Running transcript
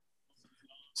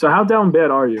So how down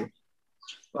bad are you?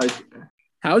 Like,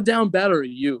 How down bad are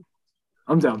you?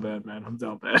 I'm down bad, man. I'm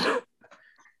down bad.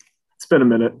 It's been a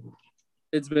minute.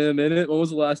 It's been a minute. When was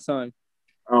the last time?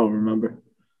 I don't remember.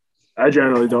 I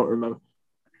generally don't remember.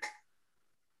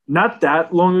 Not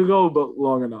that long ago, but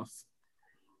long enough.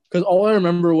 Because all I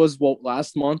remember was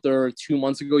last month or 2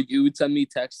 months ago, you would send me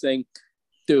text saying,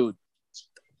 "Dude,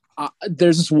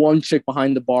 there's this one chick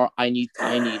behind the bar. I need."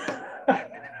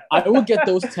 I would get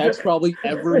those texts probably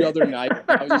every other night.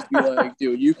 I would just be like,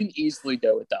 "Dude, you can easily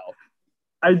do it though."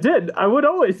 I did. I would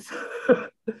always.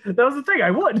 That was the thing.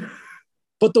 I would.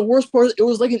 But the worst part, it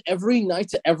was like an every night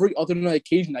to every other night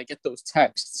occasion I get those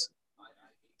texts.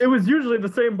 It was usually the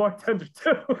same bartender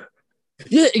too.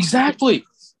 Yeah, exactly.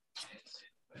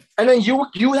 And then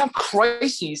you would have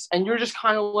crises, and you're just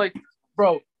kind of like,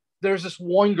 bro, there's this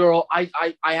one girl.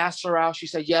 I asked her out. She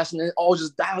said yes, and then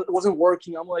that wasn't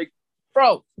working. I'm like,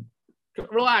 bro,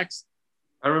 relax.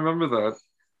 I remember that.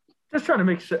 Just trying to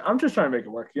make shit. I'm just trying to make it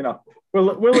work. You know, we're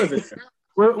living here.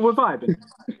 We're vibing.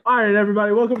 All right,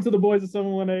 everybody. Welcome to the boys of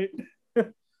 718.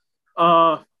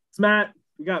 It's Matt.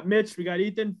 We got Mitch. We got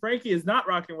Ethan. Frankie is not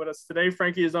rocking with us today.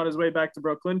 Frankie is on his way back to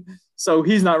Brooklyn, so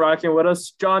he's not rocking with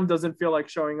us. John doesn't feel like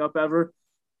showing up ever.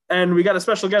 And we got a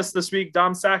special guest this week,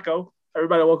 Dom Sacco.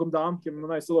 Everybody welcome Dom. Give him a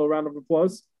nice little round of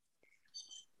applause.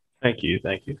 Thank you.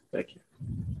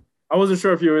 I wasn't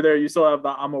sure if you were there. You still have the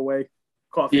I'm away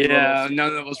coffee. Yeah,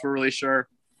 none of us were really sure.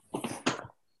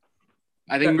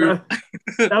 I think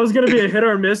that was going to be a hit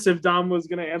or miss if Dom was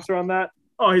going to answer on that.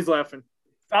 Oh, he's laughing.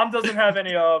 Dom doesn't have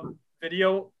any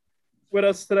video with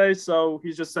us today, so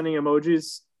he's just sending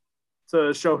emojis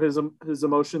to show his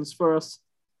emotions for us.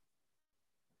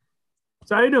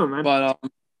 So how you doing, man? But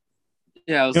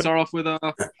yeah, let's start off with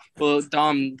well,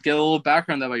 Dom, get a little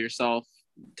background about yourself.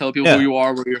 Tell people who you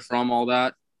are, where you're from, all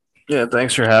that. Yeah,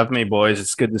 thanks for having me, boys.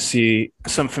 It's good to see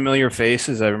some familiar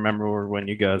faces. I remember when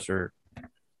you guys were.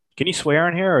 Can you swear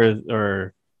in here,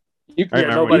 or I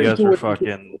remember when you guys were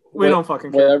fucking. We don't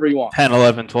fucking care. Whatever you want. 10,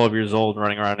 11, 12 years old,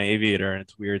 running around an aviator, and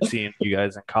it's weird seeing you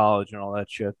guys in college and all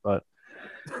that shit. But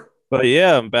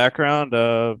yeah, background.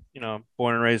 Born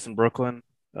and raised in Brooklyn.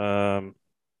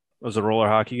 Was a roller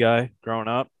hockey guy growing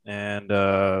up, and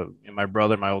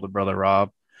my older brother Rob,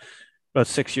 about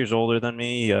 6 years older than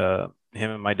me.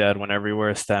 Him and my dad went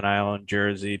everywhere: Staten Island,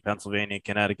 Jersey, Pennsylvania,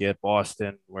 Connecticut,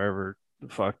 Boston, wherever the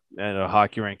fuck a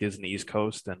hockey rink is in the East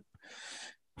Coast, and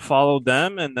followed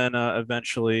them, and then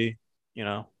eventually,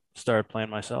 started playing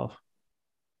myself.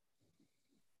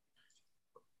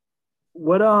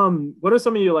 What are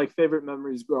some of your like favorite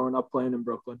memories growing up playing in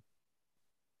Brooklyn?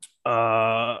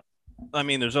 I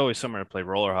mean, there's always somewhere to play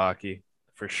roller hockey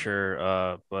for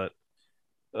sure. But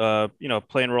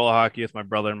playing roller hockey with my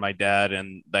brother and my dad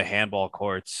and the handball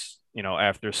courts,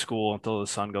 after school until the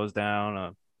sun goes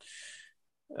down,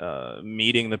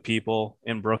 meeting the people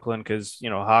in Brooklyn, because,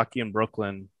 hockey in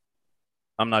Brooklyn,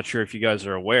 I'm not sure if you guys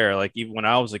are aware, like even when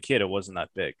I was a kid, it wasn't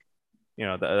that big.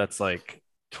 That's like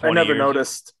 20 I never years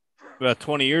noticed. About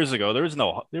 20 years ago, there was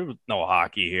no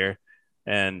hockey here.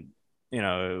 And, we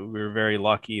were very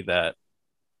lucky that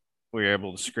we were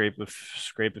able to scrape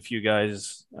a few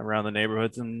guys around the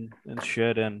neighborhoods and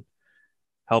shit, and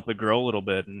help it grow a little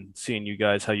bit. And seeing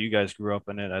how you guys grew up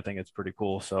in it, I think it's pretty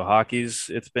cool. So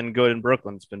it's been good in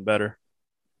Brooklyn. It's been better.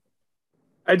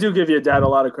 I do give your dad a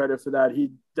lot of credit for that.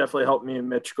 He definitely helped me and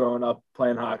Mitch growing up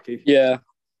playing hockey. Yeah,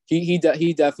 he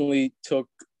definitely took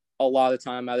a lot of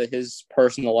time out of his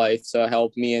personal life to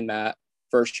help me and Matt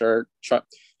for sure.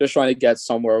 Just trying to get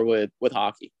somewhere with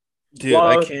hockey. Dude,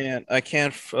 I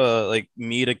can't like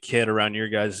meet a kid around your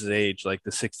guys' age, like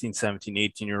the 16, 17,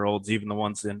 18-year-olds, even the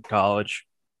ones in college.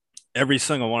 Every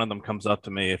single one of them comes up to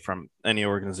me from any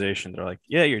organization. They're like,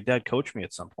 yeah, your dad coached me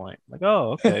at some point. I'm like,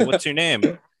 oh, okay. What's your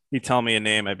name? You tell me a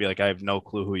name, I'd be like, I have no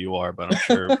clue who you are, but I'm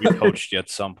sure we coached you at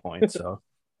some point. So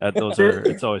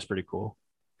it's always pretty cool.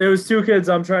 There was two kids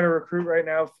I'm trying to recruit right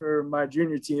now for my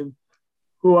junior team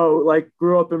who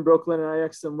grew up in Brooklyn, and I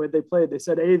asked them where they played. They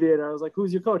said Aviator. I was like,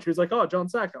 who's your coach? He was like, oh, Dom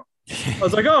Sacco. I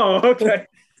was like, oh, okay.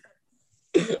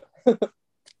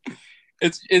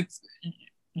 It's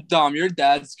Dom, your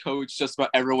dad's coach just about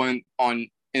everyone in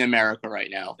America right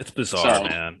now. It's bizarre,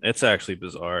 man. It's actually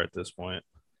bizarre at this point.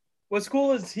 What's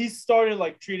cool is he started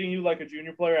treating you like a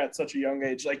junior player at such a young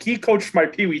age. Like, he coached my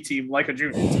Pee Wee team like a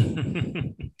junior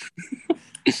team.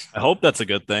 I hope that's a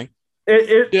good thing.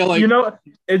 It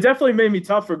definitely made me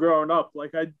tougher growing up.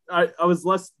 Like, I was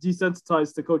less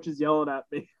desensitized to coaches yelling at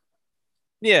me.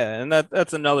 Yeah, and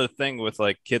that's another thing with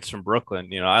kids from Brooklyn.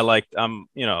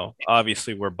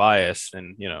 Obviously we're biased,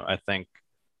 and I think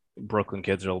Brooklyn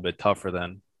kids are a little bit tougher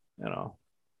than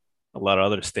a lot of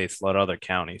other states, a lot of other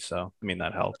counties. So I mean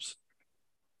that helps.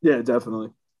 Yeah, definitely.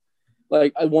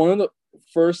 Like one of the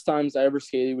first times I ever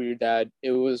skated with your dad,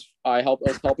 I was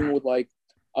helping with like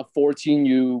a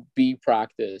 14U B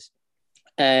practice,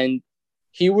 and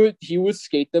he would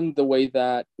skate them the way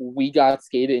that we got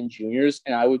skated in juniors,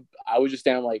 and I would just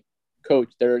stand like, Coach,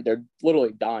 they're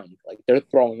literally dying, like they're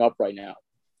throwing up right now.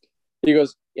 He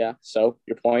goes, yeah. So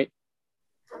your point?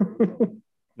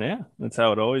 Yeah, that's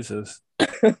how it always is.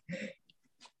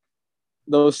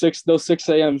 Those 6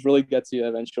 a.m.s really get to you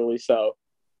eventually. So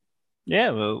Yeah,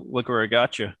 well, look where it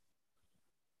got you.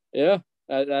 yeah,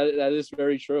 that is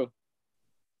very true.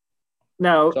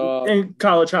 Now, So in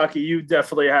college hockey, you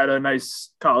definitely had a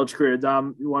nice college career,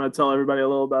 Dom. You want to tell everybody a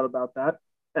little bit about that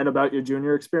and about your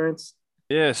junior experience?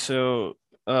 Yeah, so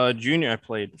junior I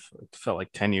played felt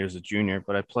like 10 years of junior,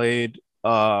 but I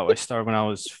started when I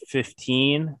was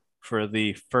 15 for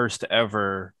the first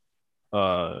ever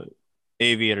uh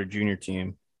aviator junior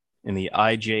team in the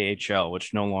IJHL,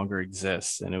 which no longer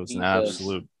exists, and it was an Jesus,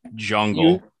 absolute jungle.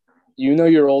 you you know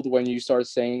you're old when you start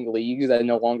saying leagues that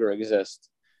no longer exist.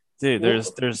 Dude, Well,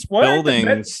 there's weren't the Met,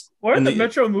 buildings in weren't the the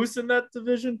Metro Moose in that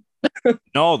division?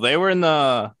 no, they were in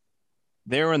the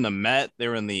Met, they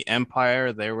were in the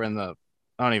Empire, they were in the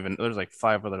I don't even there's like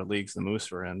five other leagues the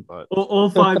Moose were in, but All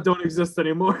five don't exist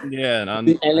anymore. yeah, and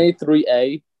The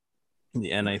NA3A. the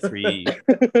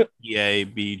NA3 EA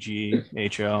BG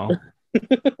HL.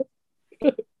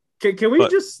 Can we But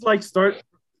just like start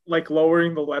like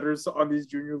lowering the letters on these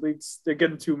junior leagues? They're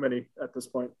getting too many at this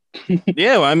point.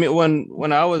 yeah, well, I mean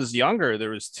when I was younger, there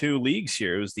was two leagues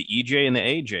here. It was the EJ and the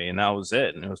AJ, and that was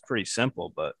it. And it was pretty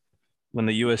simple. But when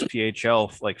the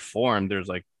USPHL like formed, there's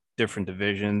like different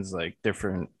divisions, like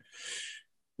different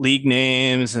league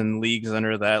names and leagues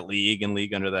under that league and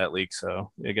league under that league.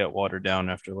 So it got watered down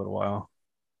after a little while.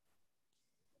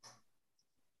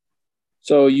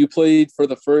 So you played for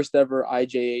the first ever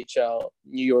IJHL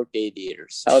New York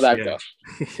Aviators. How'd that Yeah. go?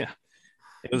 Yeah.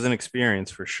 It was an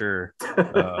experience for sure.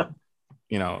 I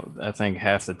think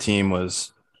half the team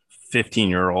was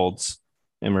 15-year-olds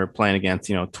and we were playing against,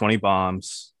 20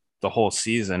 bombs the whole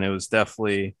season. It was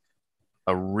definitely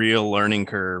a real learning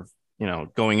curve,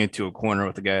 going into a corner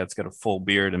with a guy that's got a full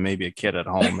beard and maybe a kid at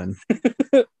home and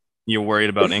you're worried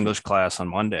about English class on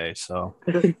Monday. So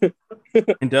it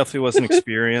definitely was an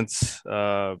experience.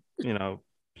 Played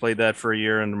that for a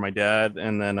year under my dad.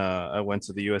 And then I went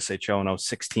to the USHL when I was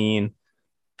 16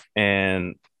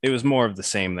 and it was more of the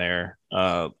same there.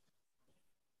 I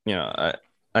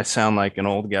sound like an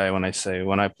old guy when I say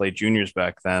when I played juniors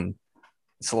back then,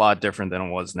 it's a lot different than it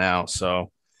was now.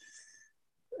 So,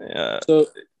 So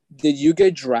did you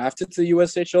get drafted to the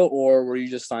USHL or were you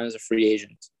just signed as a free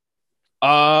agent?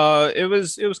 it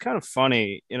was kind of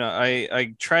funny.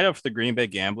 I tried out for the Green Bay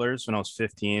Gamblers when I was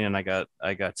 15, and I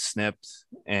got snipped,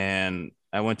 and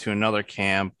I went to another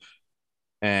camp,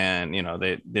 and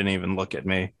they didn't even look at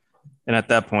me. And at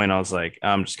that point, I was like,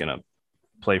 I'm just gonna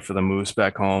play for the Moose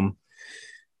back home.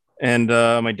 And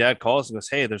my dad calls and goes,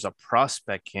 "Hey, there's a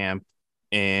prospect camp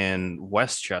in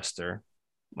Westchester.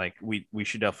 Like, we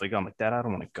should definitely go." I'm like, "Dad, I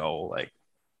don't want to go. Like,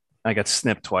 I got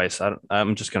snipped twice.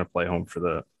 I'm just gonna play home for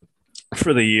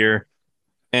the year."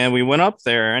 And we went up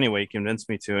there anyway. He convinced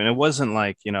me to, and it wasn't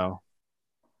like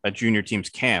a junior team's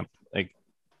camp. Like,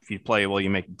 if you play well, you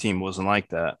make the team. It wasn't like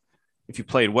that. If you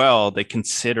played well, they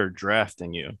considered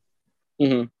drafting you.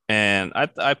 Mm-hmm. And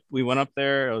we went up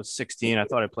there. I was 16. I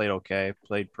thought I played okay,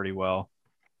 played pretty well.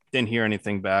 Didn't hear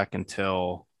anything back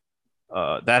until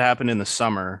that happened in the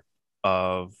summer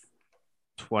of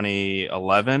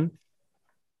 2011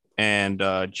 and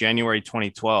January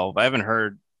 2012. I haven't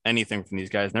heard anything from these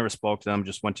guys. Never spoke to them.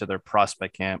 Just went to their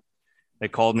prospect camp. They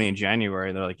called me in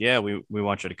January. They're like, "Yeah, we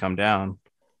want you to come down." I'm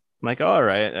like, "All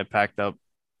right." I packed up,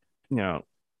 you know,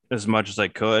 as much as I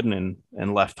could and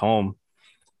left home.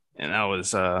 And that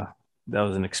was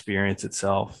an experience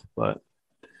itself. But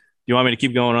do you want me to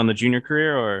keep going on the junior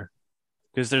career or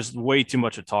because there's way too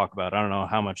much to talk about. I don't know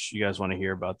how much you guys want to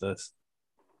hear about this.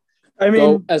 I Go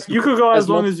mean, as you could go as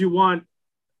long much. as you want.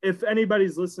 If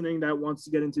anybody's listening that wants to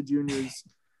get into juniors,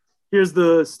 here's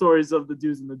the stories of the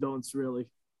do's and the don'ts, really.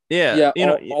 Yeah,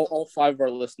 Yeah, all five of our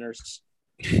listeners.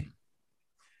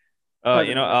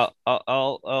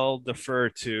 I'll defer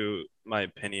to my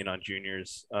opinion on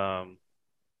juniors.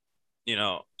 You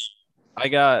know,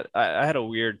 I had a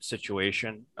weird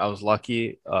situation. I was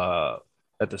lucky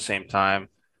at the same time,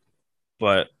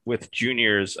 but with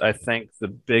juniors, I think the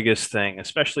biggest thing,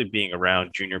 especially being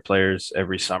around junior players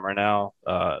every summer now,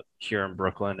 here in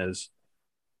Brooklyn is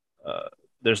uh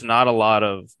there's not a lot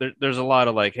of there's a lot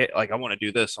of like, hey, like I want to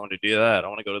do this, I want to do that, I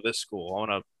want to go to this school, I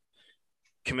want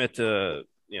to commit to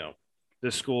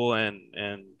this school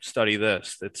and study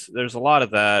this. There's a lot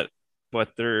of that, but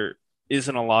there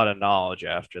isn't a lot of knowledge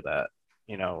after that.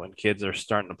 When kids are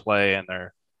starting to play and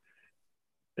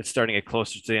it's starting to get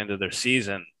closer to the end of their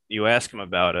season, you ask them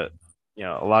about it.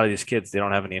 A lot of these kids, they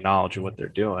don't have any knowledge of what they're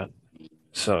doing.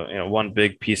 So, one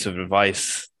big piece of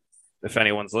advice, if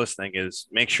anyone's listening, is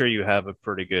make sure you have a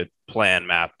pretty good plan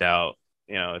mapped out.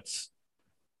 It's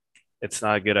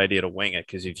not a good idea to wing it,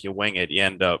 because if you wing it, you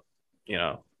end up,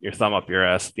 your thumb up your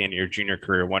ass at the end of your junior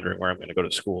career wondering where I'm going to go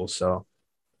to school. So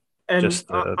And just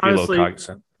be a little honestly,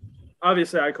 cognizant.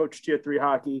 Obviously, I coached tier 3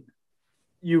 hockey.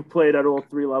 You played at all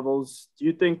 3 levels. Do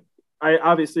you think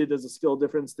obviously there's a skill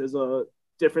difference, there's a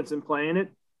difference in playing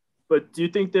it, but do you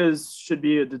think there's should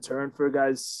be a deterrent for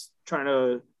guys trying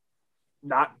to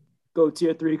not go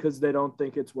tier 3 because they don't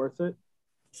think it's worth it?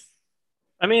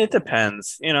 I mean, it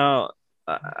depends. I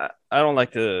don't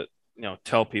like to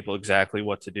tell people exactly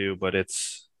what to do, but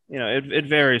it's it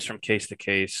varies from case to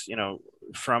case.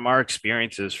 From our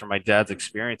experiences, from my dad's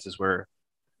experiences, where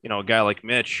a guy like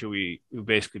Mitch, who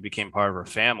basically became part of our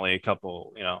family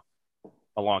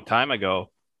a long time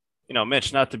ago.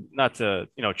 Mitch, not to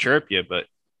chirp you, but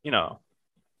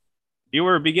you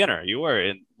were a beginner. You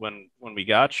were when we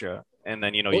got you, and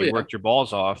then you worked your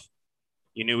balls off.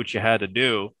 You knew what you had to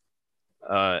do,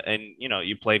 and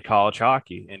you played college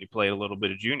hockey and you played a little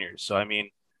bit of juniors. So I mean,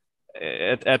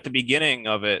 at the beginning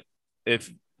of it,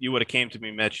 if you would have came to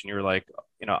me, Mitch, and you were like,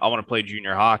 I want to play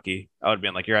junior hockey, I would have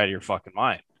been like, you're out of your fucking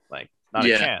mind, like not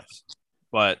a chance.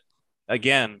 But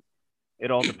again,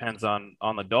 it all depends on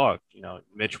the dog.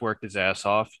 Mitch worked his ass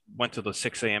off, went to the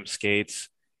 6 a.m. skates,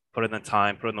 put in the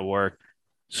time, put in the work,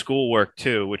 school work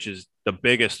too, which is the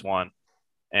biggest one,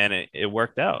 and it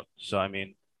worked out. So I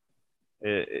mean,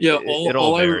 it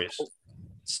all varies.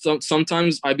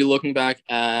 Sometimes I'd be looking back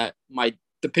at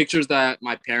the pictures that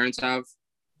my parents have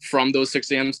from those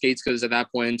 6 a.m. skates, because at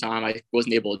that point in time I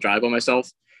wasn't able to drive by myself.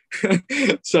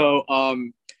 So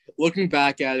looking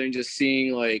back at it and just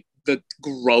seeing like the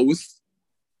growth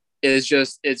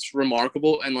it's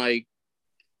remarkable. And like,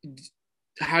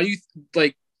 how do you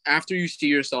like after you see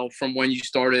yourself from when you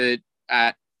started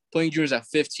at playing juniors at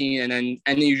 15 and then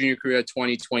ending your junior career at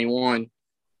 2021,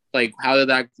 like how did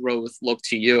that growth look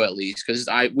to you, at least? Because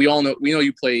we know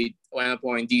you played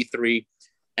D3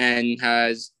 and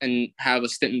have a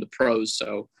stint in the pros.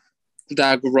 So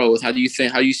that growth, how do you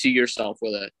see yourself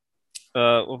with it?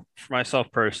 Well, for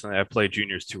myself personally, I played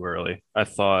juniors too early. I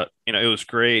thought it was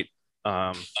great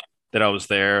that I was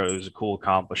there. It was a cool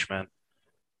accomplishment.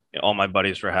 All my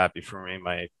buddies were happy for me.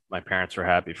 My parents were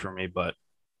happy for me. But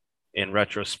in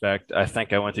retrospect, I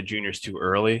think I went to juniors too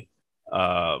early.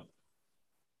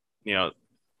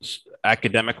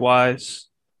 Academic wise,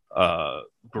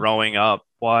 growing up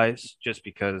wise, just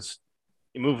because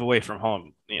you move away from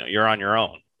home, you're on your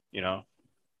own.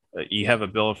 You have a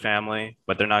build family,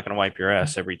 but they're not going to wipe your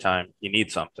ass every time you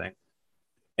need something.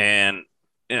 And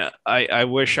I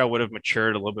wish I would have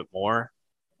matured a little bit more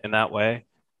in that way.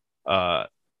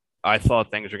 I thought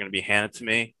things were going to be handed to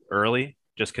me early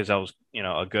just because I was,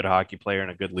 a good hockey player in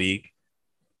a good league.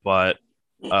 But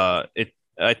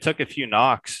I took a few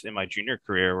knocks in my junior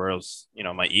career where it was,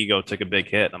 my ego took a big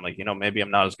hit. I'm like, maybe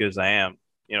I'm not as good as I am,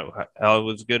 how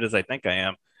as good as I think I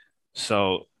am.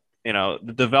 So,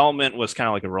 the development was kind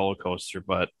of like a roller coaster,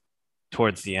 but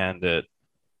towards the end, I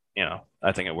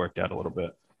think it worked out a little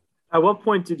bit. At what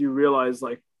point did you realize,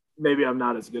 like, maybe I'm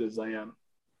not as good as I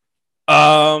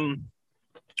am?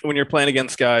 When you're playing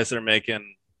against guys that are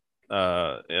making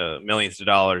millions of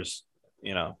dollars,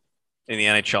 in the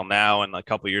NHL now, and a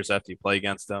couple of years after you play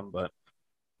against them. But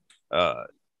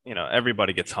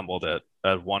everybody gets humbled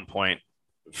at one point.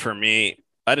 For me,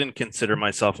 I didn't consider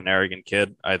myself an arrogant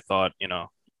kid. I thought, I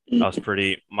was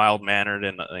pretty mild mannered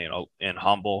and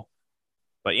humble.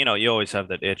 But you always have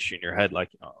that itch in your head, like,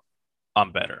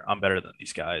 I'm better than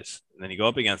these guys. And then you go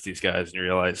up against these guys and you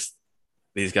realize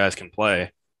these guys can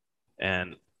play.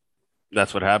 And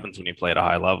that's what happens when you play at a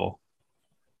high level.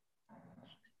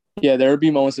 Yeah, there would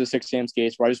be moments at 6 a.m.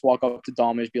 skates where I just walk up to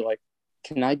Dom and just be like,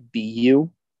 "Can I be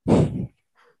you?" And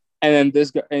then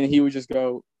this guy, and he would just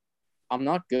go, "I'm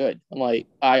not good." I'm like,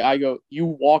 I go, "You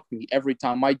walk me every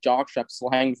time. My jock strap's still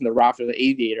hanging from the rafter of the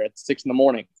aviator at 6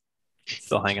 a.m. It's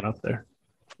still hanging up there.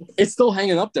 It's still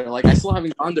hanging up there. Like, I still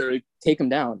haven't gone there to take him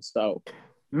down. So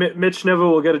Mitch never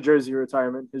will get a jersey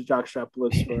retirement. His jockstrap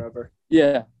lives forever.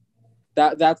 Yeah,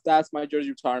 that's my jersey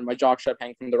retirement. My jockstrap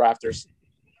hanging from the rafters.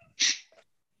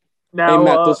 Now, hey,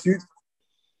 Matt,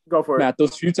 go for it. Matt,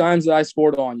 those few times that I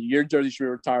scored on you, your jersey should be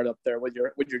retired up there with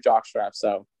your jockstrap.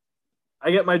 So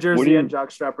I get my jersey and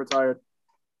jockstrap retired.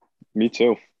 Me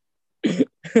too.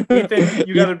 Ethan,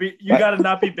 you gotta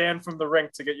not be banned from the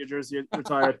rink to get your jersey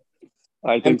retired.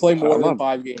 I think and play more than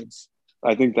 5 games.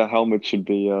 I think the helmet should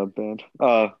be banned.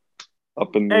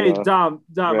 Up in the. Hey, Dom,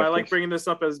 I like rafters. bringing this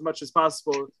up as much as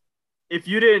possible. If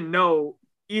you didn't know,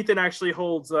 Ethan actually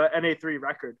holds a NA3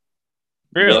 record.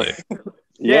 Really?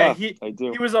 Yeah, I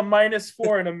do. He was a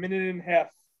 -4 in a minute and a half.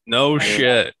 No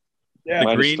shit. Yeah,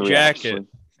 The green -3, jacket.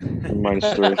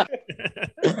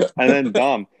 -3. And then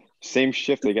Dom, same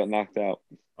shift, they got knocked out.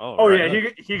 Oh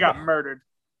yeah, he got murdered.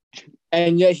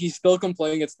 And yet he's still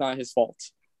complaining it's not his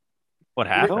fault. What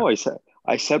happened? No,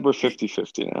 I said we're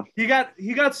 50-50 now.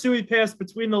 He got Suey passed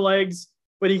between the legs,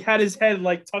 but he had his head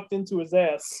like tucked into his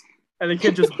ass, and the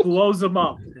kid just blows him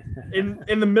up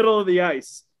in the middle of the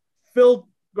ice. Phil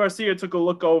Garcia took a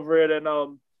look over it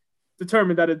and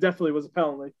determined that it definitely was a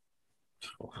penalty.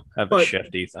 Have a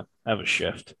shift, Ethan. Have a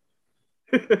shift.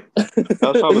 That's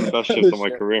probably the best shift of my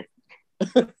career.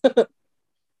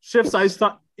 Shifts ice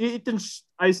time. Ethan's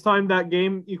ice time that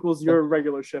game equals your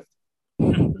regular shift.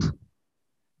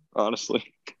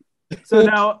 Honestly. So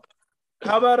now,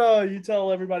 how about you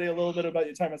tell everybody a little bit about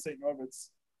your time at St.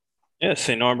 Norbert's? Yeah,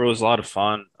 St. Norbert was a lot of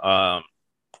fun.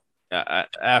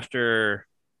 After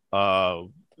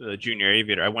the junior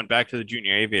aviator, I went back to the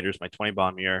junior aviators my 20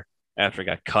 bomb year after I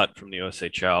got cut from the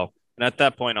USHL. And at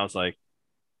that point, I was like,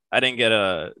 I didn't get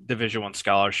a Division I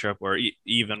scholarship or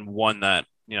even one that,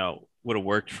 would have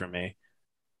worked for me.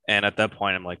 And at that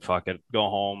point, I'm like, fuck it, go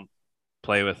home,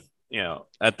 play with,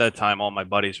 at that time, all my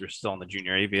buddies were still on the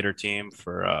junior aviator team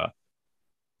for,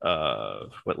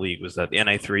 what league was that? The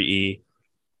NA3E.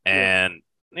 And,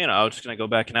 I was just going to go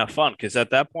back and have fun because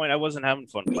at that point, I wasn't having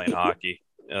fun playing hockey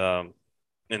in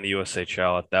the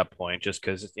USHL at that point, just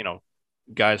because,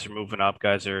 guys are moving up,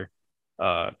 guys are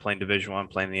playing Division I,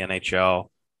 playing the NHL,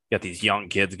 got these young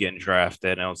kids getting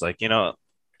drafted. And I was like,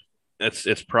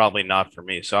 it's probably not for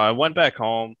me. So I went back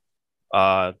home,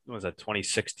 what was that,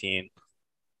 2016,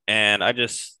 and I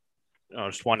just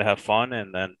wanted to have fun.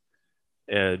 And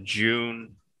then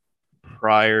June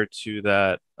prior to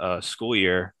that school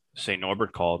year, St.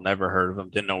 Norbert called, never heard of them,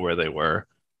 didn't know where they were.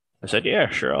 I said, yeah,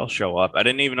 sure, I'll show up. I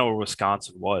didn't even know where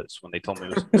Wisconsin was when they told me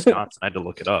it was Wisconsin. I had to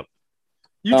look it up.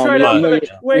 You tried out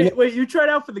you tried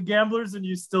out for the Gamblers and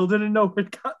you still didn't know where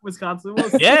Wisconsin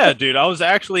was? Yeah, dude, I was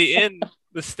actually in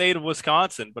the state of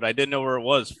Wisconsin, but I didn't know where it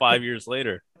was 5 years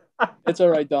later. It's all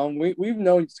right, Dom. We've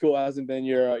known school hasn't been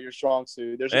your strong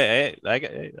suit. I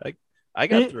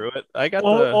got through it. I got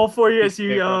all 4 years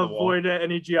you avoided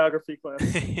any geography class.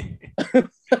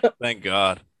 Thank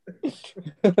God.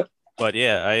 But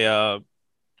yeah,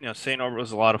 St. Norbert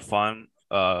was a lot of fun.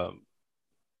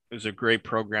 It was a great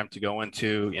program to go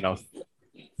into.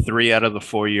 3 out of the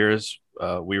 4 years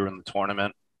we were in the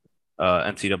tournament,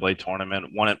 NCAA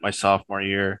tournament. Won it my sophomore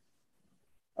year.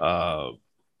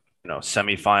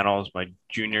 Semifinals my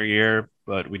junior year,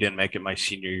 but we didn't make it my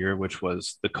senior year, which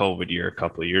was the COVID year a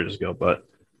couple of years ago. But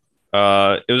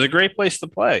it was a great place to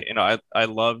play. I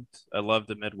loved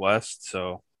the Midwest,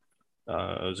 so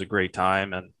it was a great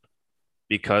time. And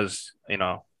because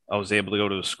I was able to go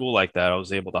to a school like that, I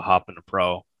was able to hop into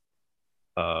pro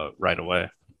right away.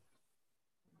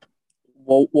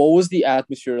 What was the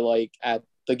atmosphere like at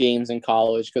the games in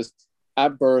college? Because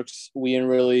at Berks, we didn't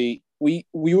really we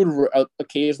would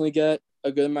occasionally get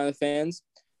a good amount of fans,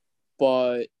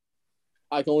 but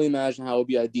I can only imagine how it would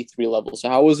be at D3 level. So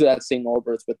how was it at St.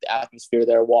 Norbert's with the atmosphere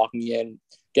there, walking in,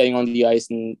 getting on the ice,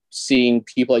 and seeing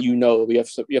people that we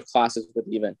have classes with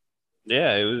even?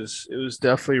 Yeah, it was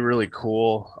definitely really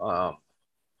cool.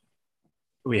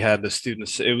 We had the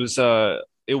students. It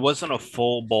wasn't a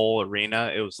full bowl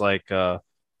arena. It was like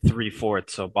 3/4.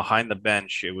 So behind the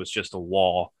bench, it was just a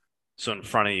wall. So in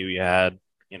front of you, you had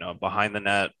behind the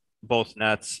net, both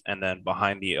nets, and then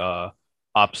behind the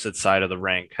opposite side of the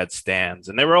rink had stands,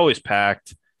 and they were always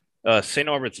packed. St.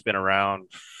 Norbert's been around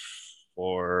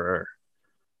for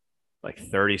like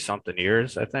 30 something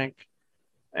years, I think,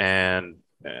 and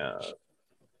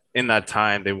in that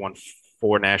time they won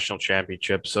 4 national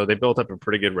championships, so they built up a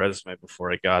pretty good resume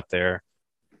before I got there.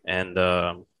 And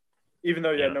even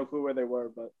though you had no clue where they were,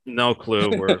 but no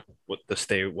clue where what the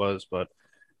state was, but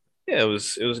yeah, it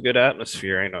was a good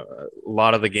atmosphere. A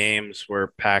lot of the games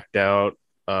were packed out,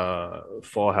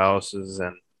 full houses,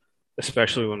 and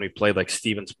especially when we played like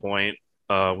Stevens Point,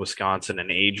 Wisconsin,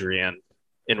 and Adrian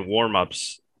in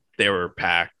warm-ups, they were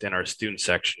packed, and our student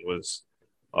section was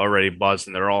already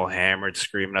buzzing. They're all hammered,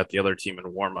 screaming at the other team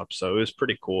in warm-up, so it was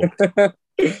pretty cool.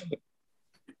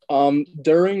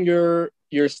 During your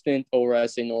stint over at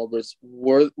St. Norbert's,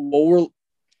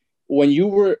 when you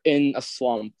were in a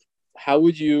slump, how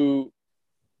would you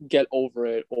get over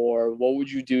it, or what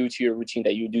would you do to your routine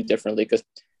that you do differently? Because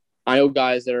I know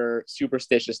guys that are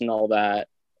superstitious and all that.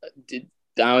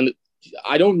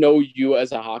 I don't know you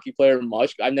as a hockey player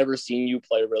much. I've never seen you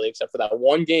play really, except for that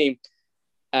one game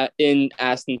in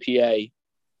Aston, PA.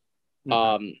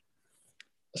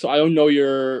 So I don't know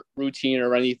your routine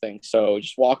or anything. So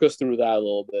just walk us through that a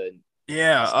little bit.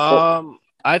 Yeah.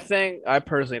 I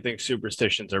personally think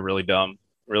superstitions are really dumb,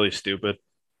 really stupid.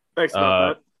 Thanks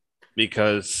about that.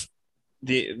 Because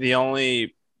the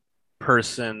only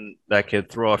person that could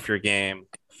throw off your game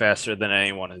faster than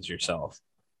anyone is yourself.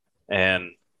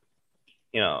 And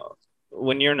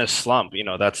when you're in a slump,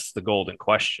 that's the golden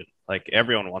question. Like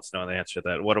everyone wants to know the answer to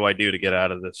that. What do I do to get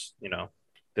out of this,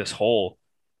 this hole?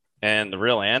 And the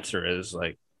real answer is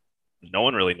like no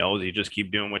one really knows. You just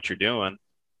keep doing what you're doing.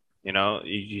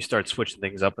 You start switching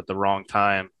things up at the wrong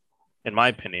time. In my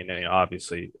opinion,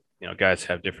 obviously, guys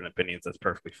have different opinions. That's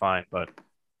perfectly fine. But,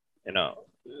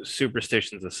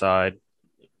 superstitions aside,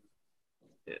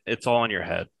 it's all in your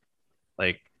head.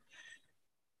 Like,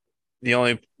 the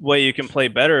only way you can play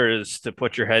better is to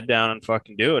put your head down and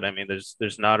fucking do it. I mean,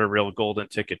 there's not a real golden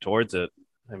ticket towards it.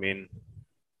 I mean,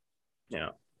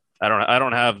 I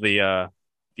don't have the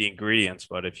ingredients,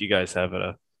 but if you guys have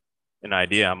an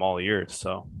idea, I'm all ears.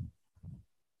 So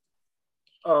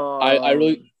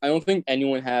I don't think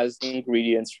anyone has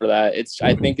ingredients for that.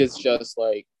 I think it's just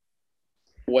like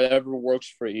whatever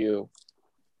works for you.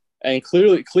 And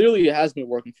clearly it has been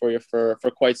working for you for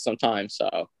quite some time.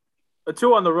 So a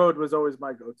 2 on the road was always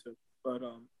my go-to, but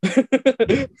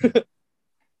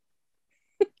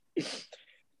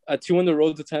a 2 on the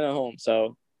road to 10 at home.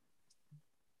 So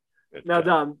now,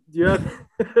 Dom, do you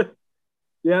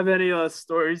have any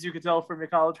stories you could tell from your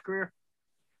college career?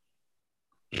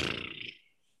 I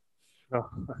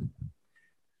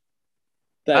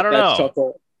don't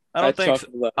know. I don't think so.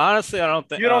 Honestly, I don't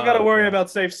think you don't got to worry about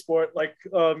safe sport like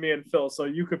me and Phil. So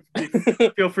you could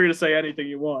feel free to say anything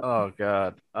you want. Oh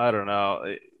God, I don't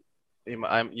know.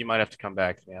 You might have to come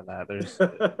back to me on that.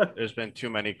 There's been too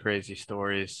many crazy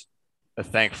stories.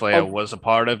 Thankfully, I was a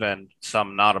part of, and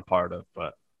some not a part of.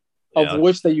 But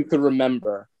which that you could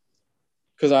remember,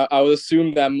 because I would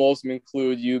assume that most of them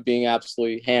include you being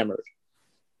absolutely hammered.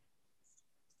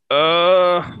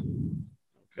 God.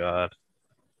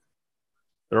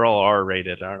 They're all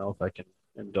R-rated. I don't know if I can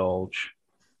indulge.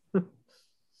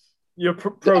 Your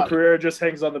pro career just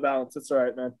hangs on the balance. It's all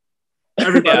right, man.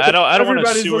 I don't want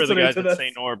to sewer the guys at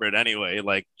St. Norbert anyway.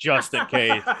 Like just in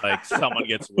case, like someone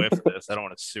gets whiff this, I don't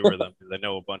want to sewer them because I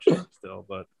know a bunch of them still.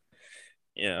 But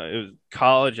it was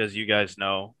college, as you guys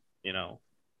know.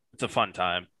 It's a fun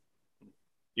time.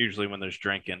 Usually, when there's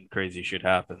drinking, crazy shit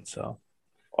happens. So,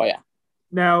 oh yeah.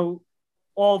 Now,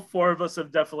 all 4 of us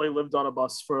have definitely lived on a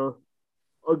bus for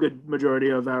a good majority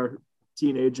of our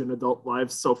teenage and adult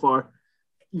lives so far.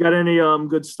 You got any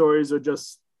good stories or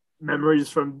just memories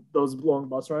from those long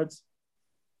bus rides?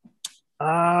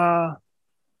 A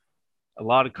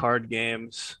lot of card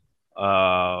games.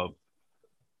 I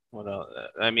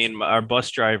mean, our bus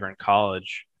driver in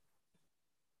college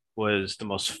was the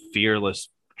most fearless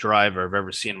driver I've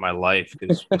ever seen in my life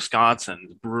because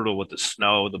Wisconsin's brutal with the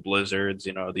snow, the blizzards,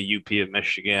 the UP of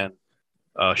Michigan,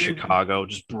 Chicago,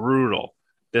 just brutal.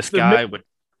 This guy would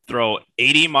throw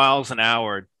 80 miles an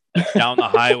hour down the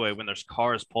highway when there's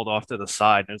cars pulled off to the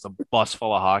side and there's a bus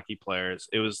full of hockey players.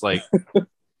 It was like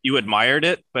you admired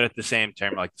it, but at the same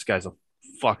time, like this guy's a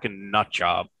fucking nut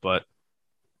job. But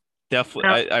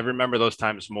definitely, I remember those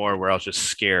times more where I was just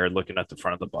scared looking at the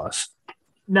front of the bus.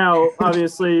 Now,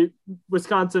 obviously,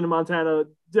 Wisconsin and Montana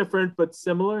different but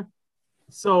similar.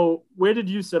 So, where did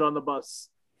you sit on the bus?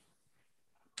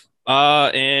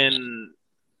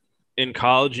 In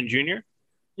college and junior?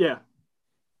 Yeah.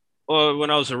 Well, when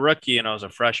I was a rookie and I was a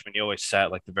freshman, you always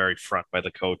sat like the very front by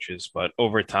the coaches. But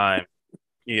over time,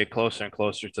 you get closer and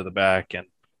closer to the back. And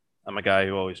I'm a guy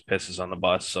who always pisses on the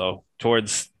bus. So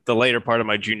towards the later part of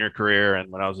my junior career and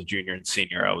when I was a junior and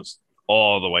senior, I was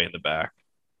all the way in the back.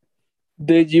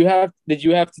 Did you have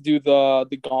to do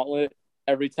the gauntlet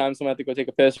every time someone had to go take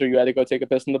a piss or you had to go take a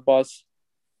piss on the bus?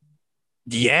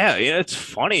 Yeah, it's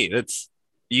funny.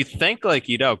 You think like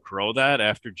you'd outgrow that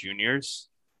after juniors.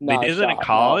 They did it in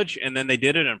college, and then they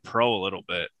did it in pro a little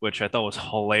bit, which I thought was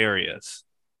hilarious.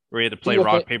 Where you had to play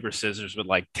rock, paper, scissors with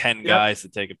like 10 guys to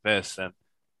take a piss, and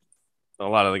a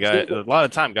lot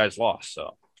of time guys lost.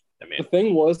 So, I mean, the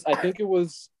thing was, I think it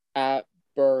was at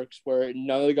Berks where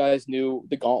none of the guys knew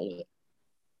the gauntlet,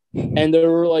 and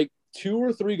there were like 2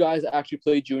 or 3 guys that actually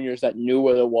played juniors that knew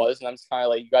what it was, and I'm just kind of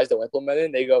like, you guys don't implement it,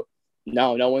 and they go,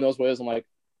 no one knows what it is. I'm like,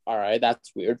 all right,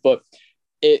 that's weird, but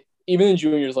even in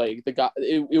juniors, like the guy,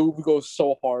 it would go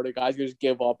so hard. The guys could just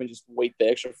give up and just wait the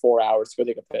extra 4 hours to go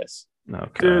take a piss. No,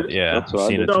 God, Dude, yeah, that's I've what I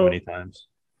seen it did. too many times.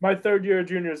 My third year of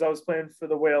juniors, I was playing for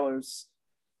the Whalers,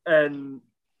 and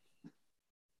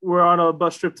we're on a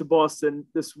bus trip to Boston.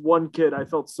 This one kid, I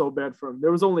felt so bad for him.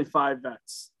 There was only 5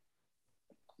 vets.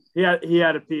 He had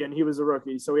to pee, and he was a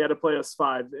rookie, so he had to play us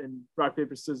 5 in rock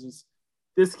paper scissors.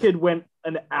 This kid went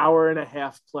an hour and a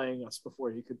half playing us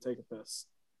before he could take a piss.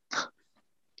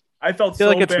 I felt I feel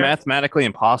so like it's bad. mathematically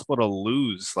impossible to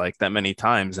lose like that many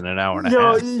times in an hour and a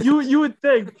Yo, half. you would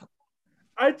think.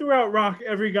 I threw out rock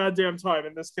every goddamn time,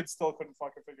 and this kid still couldn't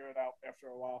fucking figure it out after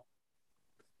a while.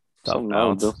 Tough Something I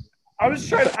would balance. do. I was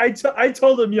trying to. I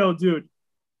told him, yo, dude,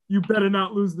 you better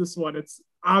not lose this one. It's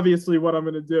obviously what I'm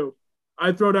gonna do.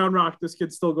 I throw down rock. This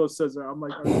kid still goes scissor. I'm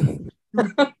like,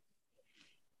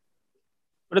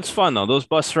 But it's fun though. Those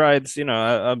bus rides,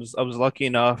 I was lucky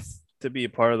enough to be a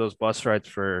part of those bus rides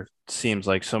for seems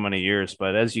like so many years.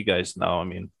 But as you guys know, I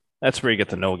mean, that's where you get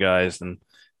to know guys, and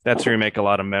that's where you make a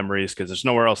lot of memories because there's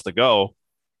nowhere else to go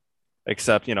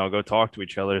except go talk to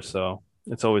each other. So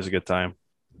it's always a good time.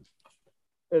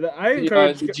 I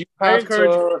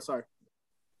encourage. Sorry.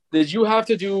 Did you have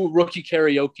to do rookie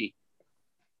karaoke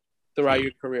throughout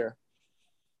your career?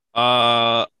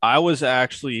 I was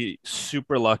actually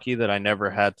super lucky that I never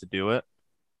had to do it.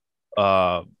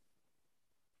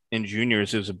 In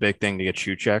juniors, it was a big thing to get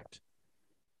shoe checked.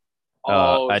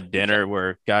 At dinner,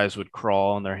 where guys would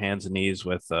crawl on their hands and knees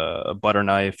with a butter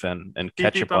knife and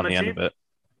ketchup on the end of it.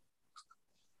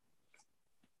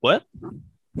 What?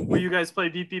 Will you guys play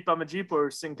Beep Beep I'm a Jeep or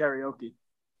sing karaoke?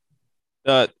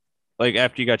 Like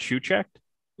after you got shoe checked?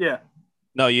 Yeah.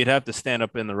 No, you'd have to stand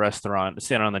up in the restaurant,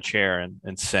 stand on the chair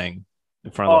and sing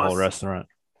in front of the whole restaurant.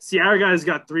 See, our guys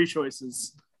got 3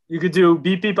 choices. You could do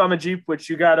Beep Beep I'm a Jeep, which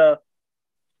you gotta.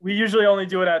 We usually only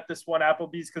do it at this one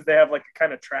Applebee's because they have like a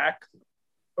kind of track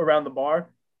around the bar,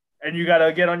 and you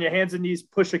gotta get on your hands and knees,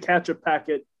 push a ketchup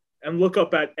packet, and look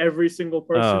up at every single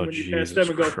person when you pass them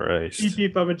and go, Christ. Beep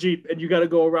Beep I'm a Jeep, and you gotta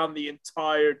go around the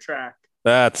entire track.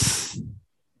 That sucks.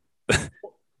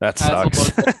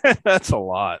 That's a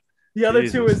lot. The other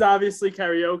 2 is obviously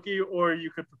karaoke, or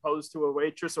you could propose to a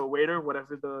waitress or waiter,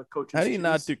 whatever the coaches How do you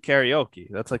not do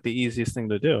karaoke? That's like the easiest thing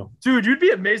to do. Dude, you'd be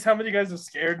amazed how many guys are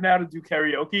scared now to do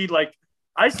karaoke. Like,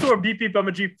 I saw Beep Beep I'm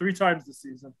a Jeep 3 times this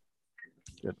season.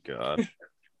 Good God.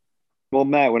 Well,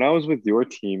 Matt, when I was with your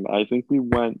team, I think we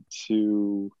went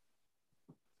to,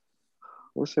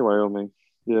 let's say Wyoming.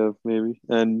 Yeah, maybe.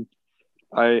 And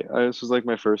I this was like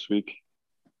my first week.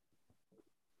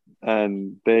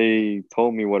 And they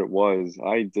told me what it was.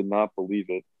 I did not believe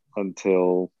it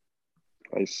until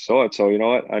I saw it. So you know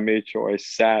what? I made sure I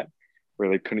sat where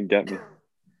they couldn't get me.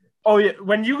 Oh yeah,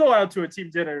 when you go out to a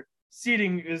team dinner,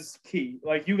 seating is key.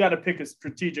 Like you got to pick a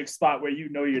strategic spot where you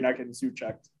know you're not getting suit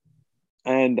checked.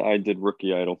 And I did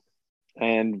rookie idol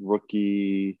and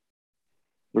rookie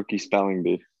spelling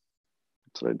bee.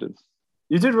 That's what I did.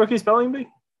 You did rookie spelling bee?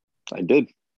 I did.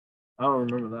 I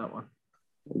don't remember that one.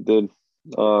 I did.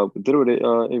 Did it with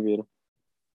Aviator.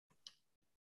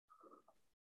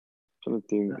 I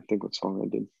think what song I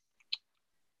did.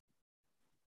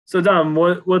 So Dom,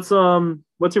 what's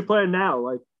your plan now?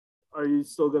 Like, are you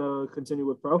still gonna continue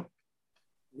with pro?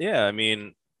 Yeah, I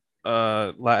mean,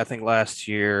 I think last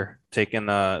year taking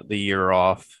the year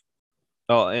off.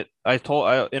 Oh, in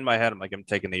my head I'm like I'm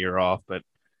taking the year off, but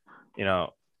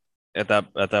at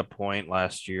that point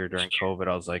last year during COVID,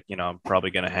 I was like, I'm probably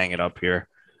gonna hang it up here.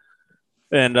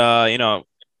 And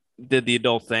did the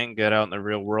adult thing, get out in the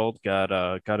real world, got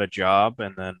a job,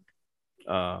 and then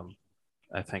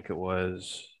I think it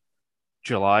was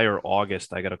July or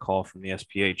August, I got a call from the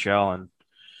SPHL, and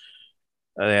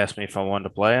they asked me if I wanted to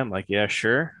play. I'm like, yeah,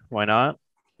 sure, why not?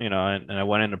 And I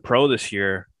went into pro this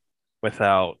year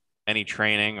without any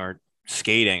training or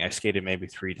skating. I skated maybe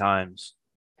 3 times,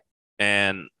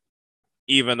 and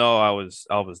even though I was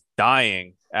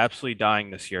dying, absolutely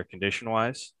dying this year condition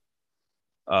wise.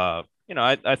 I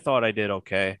thought I did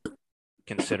okay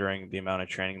considering the amount of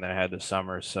training that I had this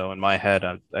summer. So in my head,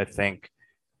 I think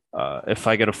if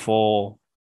I get a full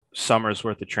summer's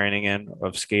worth of training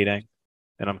of skating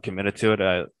and I'm committed to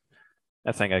it,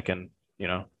 I think I can,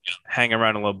 hang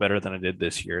around a little better than I did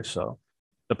this year. So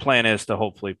the plan is to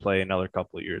hopefully play another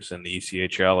couple of years in the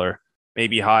ECHL or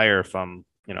maybe higher if I'm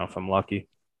lucky.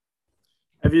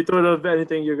 Have you thought of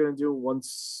anything you're gonna do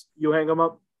once you hang them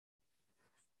up?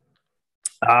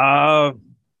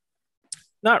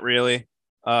 Not really.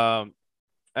 I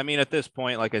mean, at this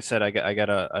point, like I said, I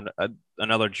got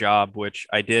another job, which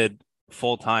I did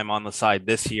full time on the side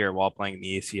this year while playing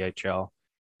the ECHL.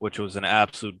 which was an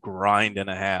absolute grind and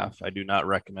a half. I do not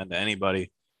recommend to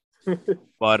anybody.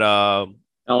 But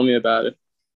Tell me about it.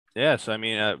 yeah, so I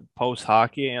mean, post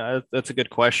hockey, that's a good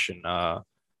question.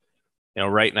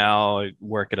 Right now I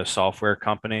work at a software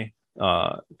company,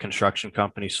 construction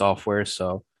company software.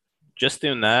 So just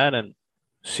doing that and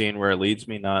seeing where it leads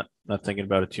me, not thinking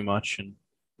about it too much, and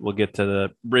we'll get to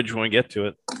the bridge when we get to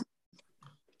it.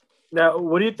 Now,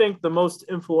 what do you think the most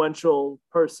influential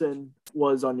person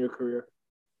was on your career?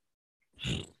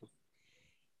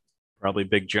 Probably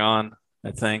Big John,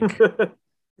 I think.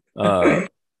 uh,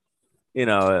 you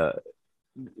know, uh,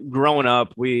 growing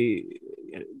up, it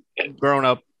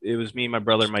was me, my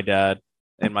brother, my dad,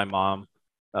 and my mom.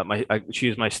 She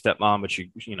was my stepmom, but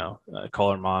I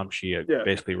call her mom. She Yeah.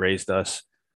 basically raised us.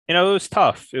 It was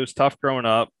tough. It was tough growing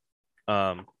up.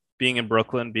 Being in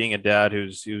Brooklyn, being a dad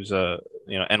who's a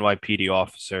NYPD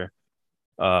officer.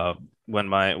 When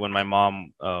my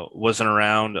mom wasn't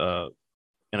around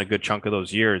in a good chunk of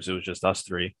those years, it was just us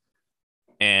three,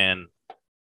 and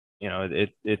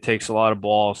it takes a lot of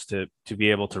balls to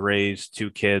be able to raise two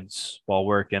kids while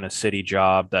working a city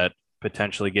job that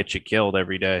potentially gets you killed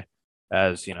every day,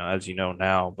 as you know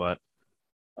now. But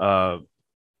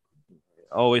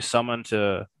always someone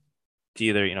to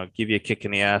either give you a kick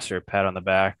in the ass or a pat on the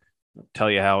back,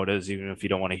 tell you how it is, even if you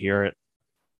don't want to hear it.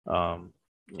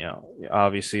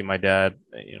 Obviously my dad,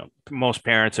 most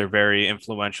parents are very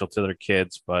influential to their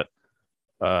kids, but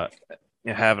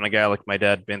having a guy like my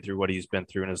dad been through what he's been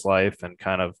through in his life and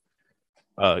kind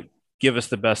of give us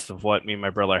the best of what me and my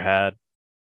brother had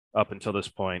up until this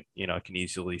point, I can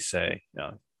easily say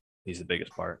he's the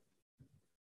biggest part.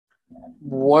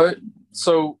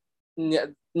 So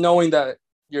knowing that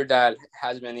your dad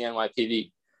has been in the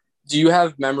NYPD, do you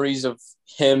have memories of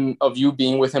you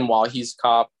being with him while he's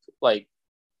cop, like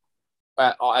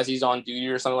as he's on duty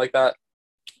or something like that?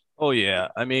 Oh yeah,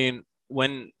 I mean,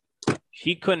 when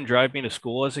he couldn't drive me to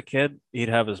school as a kid, he'd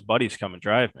have his buddies come and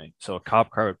drive me. So a cop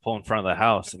car would pull in front of the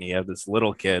house, and he had this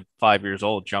little kid, 5 years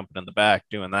old, jumping in the back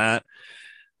doing that,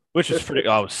 which is pretty.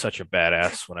 I was such a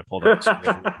badass when I pulled up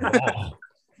to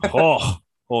school.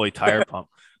 Holy tire pump!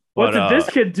 What did this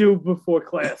kid do before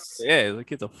class? Yeah, the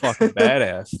kid's a fucking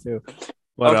badass too.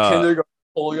 But kindergarten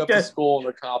pulling up to school in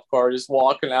the cop car, just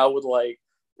walking out with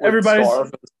everybody's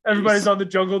on the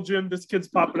jungle gym. This kid's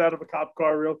popping out of a cop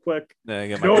car real quick. Yeah,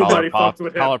 get my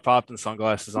collar popped and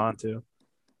sunglasses on too.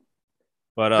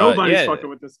 But nobody's fucking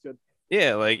with this kid.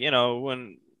 Yeah,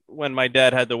 when my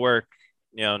dad had to work,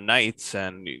 nights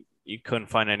and you couldn't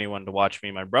find anyone to watch me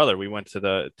and my brother, we went to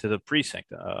the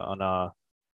precinct on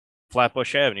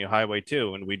Flatbush Avenue, Highway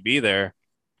 2, and we'd be there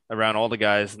around all the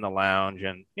guys in the lounge,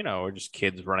 and we're just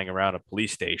kids running around a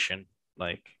police station.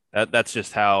 Like that's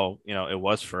just how it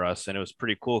was for us, and it was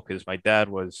pretty cool because my dad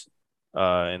was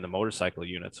in the motorcycle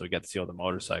unit, so we got to see all the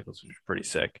motorcycles, which was pretty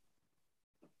sick.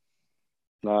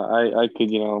 No, I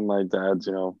could, my dad's,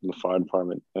 in the fire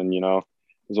department, and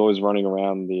was always running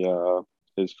around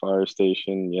his fire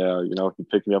station. Yeah, he'd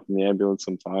pick me up in the ambulance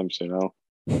sometimes, and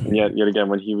yet again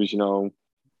when he was,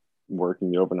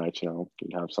 working the overnight, he'd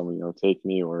have someone, take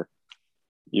me, or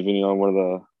even, one of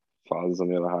the fathers on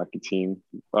the other hockey team,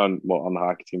 on the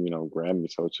hockey team, grab me.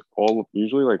 So it's all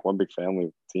usually like one big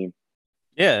family team.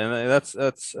 Yeah, and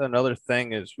that's another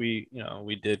thing is we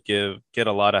did get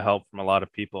a lot of help from a lot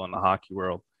of people in the hockey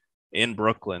world in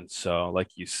Brooklyn. So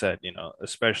like you said,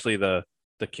 especially the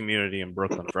community in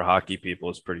Brooklyn for hockey people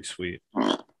is pretty sweet.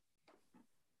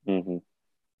 Mm-hmm.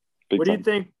 What do you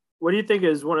think? What do you think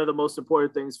is one of the most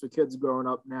important things for kids growing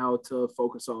up now to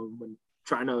focus on when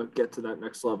trying to get to that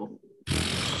next level?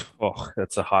 Oh,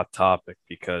 that's a hot topic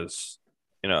because,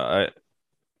 it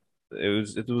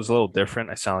was a little different.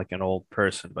 I sound like an old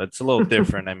person, but it's a little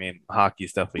different. I mean,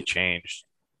 hockey's definitely changed.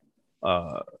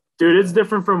 Dude, it's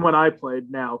different from when I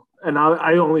played now, and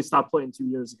I only stopped playing 2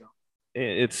 years ago.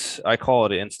 I call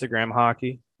it Instagram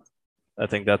hockey. I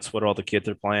think that's what all the kids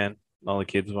are playing. All the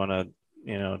kids want to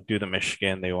do the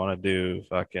Michigan. They want to do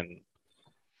fucking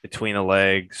between the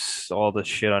legs, all the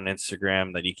shit on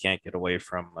Instagram that you can't get away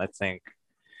from. I think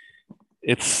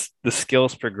it's the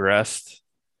skills progressed,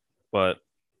 but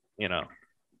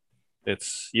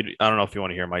it's I don't know if you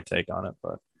want to hear my take on it,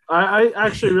 but I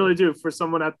actually really do. For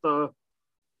someone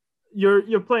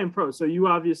you're playing pro, so you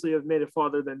obviously have made it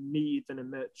farther than me, Ethan,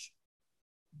 and Mitch.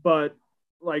 But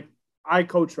like I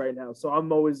coach right now, so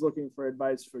I'm always looking for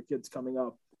advice for kids coming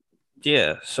up.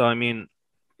 Yeah, so I mean,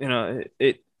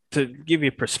 it to give you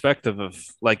a perspective of,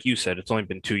 like you said, it's only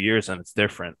been 2 years and it's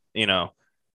different.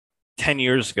 10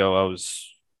 years ago, I was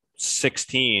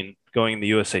 16 going in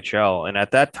the USHL, and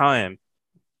at that time,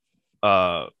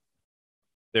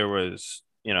 there was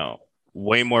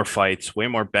way more fights, way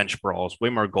more bench brawls, way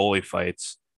more goalie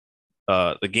fights.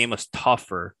 The game was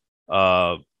tougher.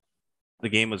 The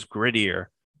game was grittier,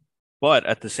 but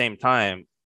at the same time,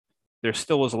 there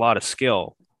still was a lot of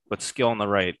skill, but skill in the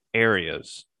right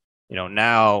areas.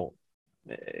 Now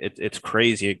it's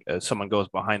crazy. Someone goes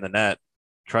behind the net,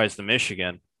 tries the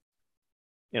Michigan.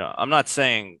 I'm not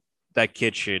saying that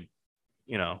kid should,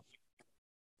 you know,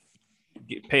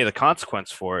 pay the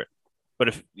consequence for it. But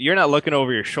if you're not looking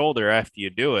over your shoulder after you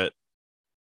do it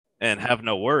and have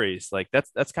no worries, like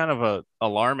that's kind of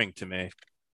alarming to me.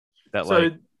 That So,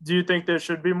 like do you think there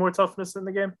should be more toughness in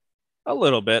the game? a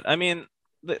little bit. I mean,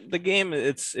 the game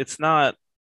it's not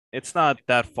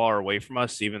that far away from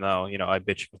us, even though I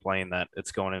bitch and complain that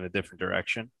it's going in a different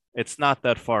direction. It's not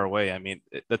that far away. I mean,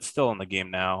 that's still in the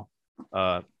game now.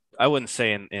 I wouldn't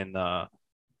say in the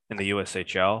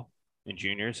USHL in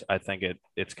juniors. I think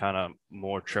it's kind of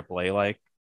more AAA like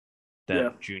than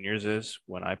Yeah. juniors is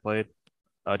when I played.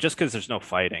 Just because there's no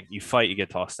fighting. You fight, you get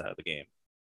tossed out of the game.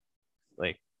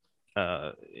 Like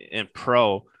in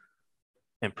pro,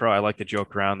 I like to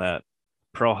joke around that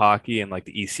pro hockey and like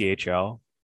the ECHL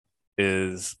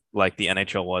is like the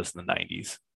NHL was in the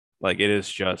 90s. Like it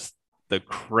is just the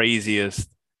craziest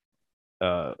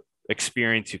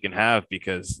experience you can have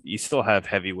because you still have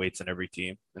heavyweights in every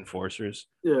team, enforcers,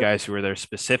 Yeah. guys who are there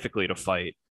specifically to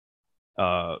fight.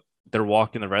 They're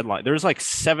walking the red line. There's like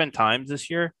 7 times this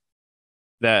year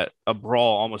that a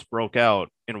brawl almost broke out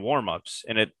in warmups,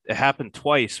 and it happened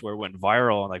twice where it went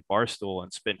viral on like Barstool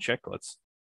and Spin Chicklets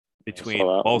between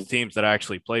both teams that I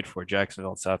actually played for,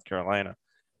 Jacksonville and South Carolina.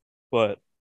 But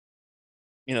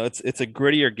it's a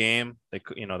grittier game. They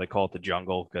call it the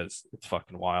jungle because it's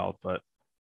fucking wild, but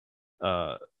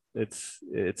it's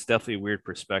definitely a weird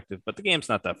perspective. But the game's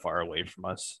not that far away from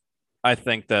us. I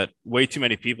think that way too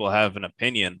many people have an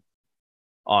opinion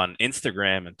on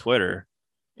Instagram and Twitter,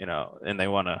 and they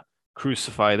want to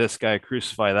crucify this guy,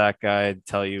 crucify that guy, and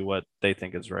tell you what they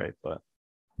think is right. But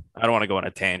I don't want to go on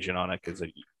a tangent on it because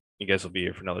you guys will be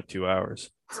here for another 2 hours.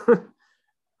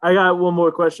 I got one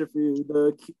more question for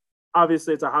you.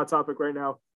 Obviously, it's a hot topic right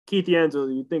now. Keith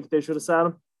Yandel, you think they should have sat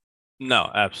him?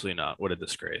 No, absolutely not. What a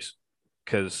disgrace.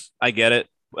 Because I get it.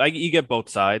 You get both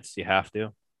sides. You have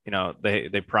to.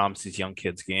 They promise these young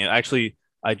kids game. Actually,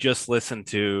 I just listened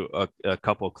to a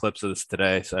couple of clips of this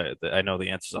today, so I know the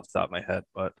answers off the top of my head.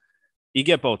 But you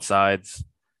get both sides.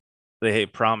 They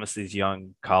promise these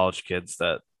young college kids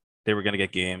that they were going to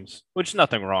get games, which is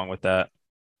nothing wrong with that.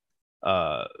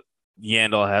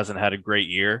 Yandel hasn't had a great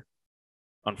year,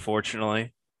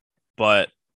 unfortunately. But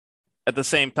at the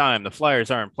same time, the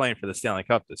Flyers aren't playing for the Stanley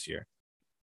Cup this year.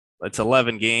 It's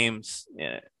 11 games.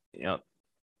 Yeah,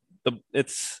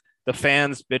 the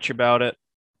fans bitch about it,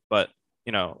 but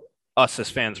us as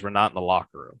fans, we're not in the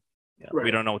locker room. Right.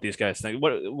 We don't know what these guys think.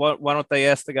 Why don't they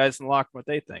ask the guys in the locker room what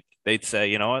they think? They'd say,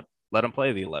 you know what, let them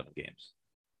play the 11 games.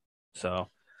 So,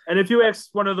 and if you asked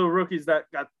one of the rookies that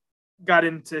got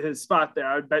into his spot there,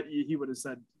 I bet you he would have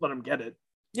said, let him get it.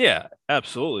 Yeah,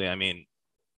 absolutely. I mean,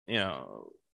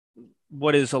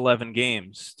 what is 11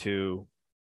 games to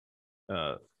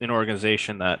an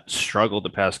organization that struggled the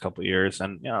past couple of years?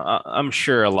 And I'm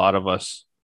sure a lot of us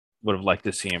would have liked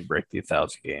to see him break the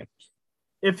 1,000 games.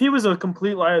 If he was a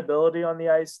complete liability on the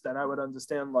ice, then I would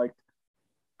understand. Like,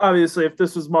 obviously, if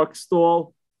this was Mark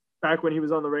Stahl back when he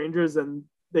was on the Rangers and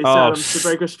they sat him to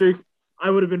break a streak, I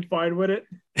would have been fine with it.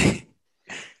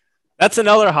 That's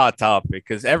another hot topic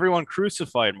because everyone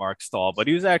crucified Mark Stahl, but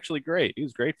he was actually great. He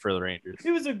was great for the Rangers. He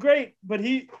was but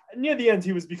near the end,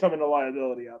 he was becoming a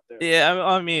liability out there. Yeah,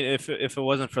 I mean, if it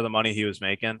wasn't for the money he was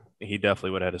making, he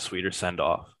definitely would have had a sweeter send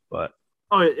off. But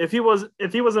if he wasn't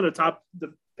a top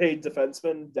paid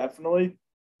defenseman, definitely.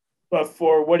 But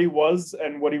for what he was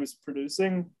and what he was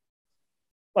producing,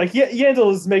 like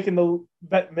Yandel is making the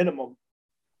vet minimum.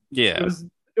 Yeah,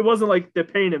 it wasn't like they're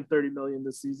paying him $30 million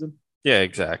this season. Yeah,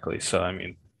 exactly. So, I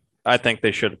mean, I think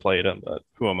they should have played him, but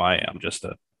who am I? I'm just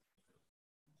a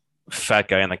fat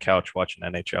guy on the couch watching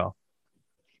NHL.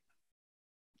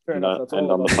 Fair enough. That's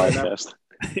all on the podcast.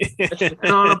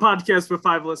 And on a podcast with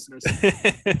 5 listeners.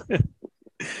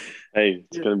 Hey,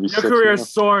 it's going to be your career is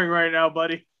soaring right now,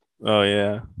 buddy. Oh,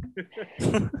 yeah.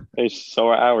 Hey, so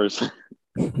are ours.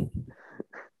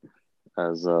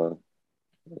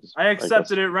 I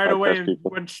accepted it right away and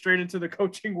went straight into the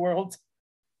coaching world.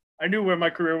 I knew where my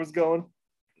career was going.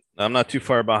 I'm not too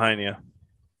far behind you.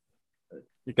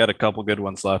 You got a couple good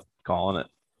ones left, calling it.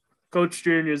 Coach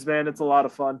juniors, man, it's a lot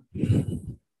of fun.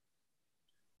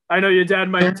 I know your dad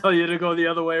might tell you to go the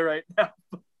other way right now.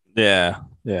 Yeah.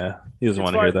 He doesn't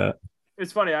want to hear that.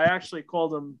 It's funny. I actually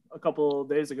called him a couple of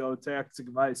days ago to ask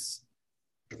advice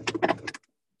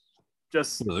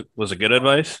Just Was it good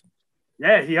advice?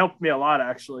 yeah, he helped me a lot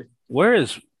actually. What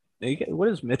is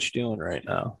Mitch doing right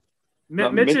now?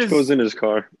 Mitch goes in his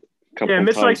car a couple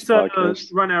Mitch times likes to to podcast.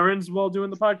 run errands while doing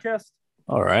the podcast.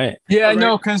 All right. Yeah, All right.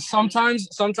 no, because sometimes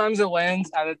it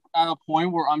lands at a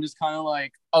point where I'm just kind of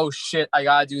like, oh shit, I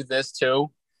gotta do this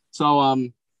too. So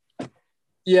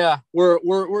yeah, we're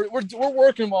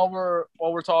working while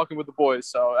we're talking with the boys.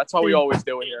 So that's how we always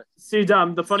do it here. See,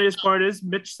 Dom, the funniest part is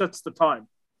Mitch sets the time.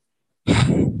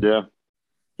 Yeah.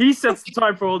 He sets the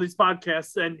time for all these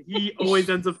podcasts, and he always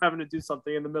ends up having to do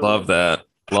something in the middle. Love that.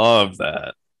 Love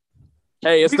that.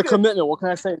 Hey, it's commitment. What can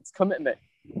I say? It's commitment.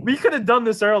 We could have done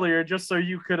this earlier just so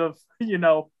you could have,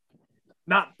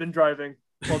 not been driving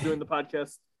while doing the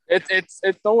podcast. It's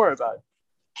don't worry about it.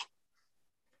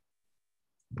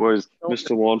 Boys,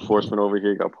 Mr. Law Enforcement over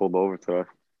here got pulled over today.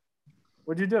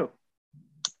 What'd you do?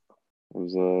 It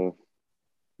was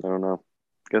I don't know.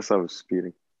 Guess I was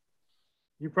speeding.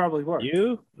 You probably were.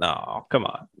 You? No, come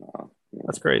on. No.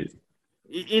 That's crazy.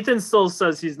 Ethan still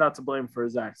says he's not to blame for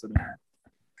his accident.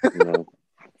 No.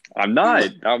 I'm not.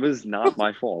 That was not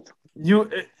my fault. You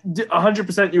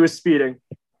 100% you were speeding.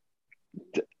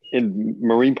 In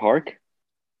Marine Park?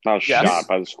 Not a shot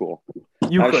by the school.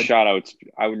 You could. Shot out.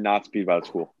 I would not speed by the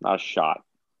school. Not a shot.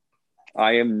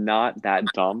 I am not that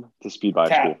dumb to speed by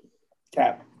school.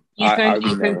 Cap.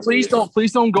 Ethan, please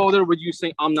don't go there with you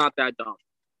saying I'm not that dumb.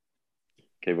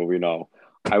 Okay, but we know.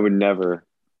 I would never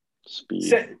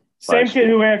speed. Same kid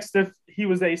who asked if he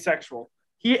was asexual.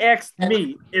 He asked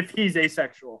me if he's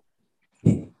asexual.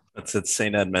 That's at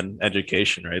St. Edmund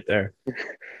education right there.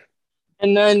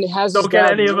 And then don't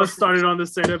get any of us started on the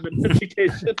St. Edmund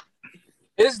education.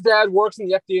 His dad works in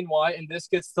the FDNY, and this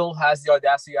kid still has the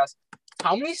audacity to ask,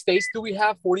 how many states do we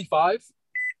have? 45?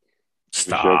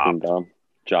 Stop. Joking,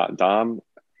 Dom. Dom,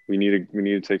 we need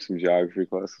to take some geography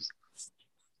classes.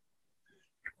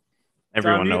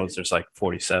 Everyone knows there's like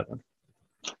 47.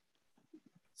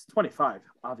 It's 25,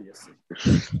 obviously.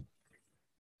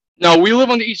 No, we live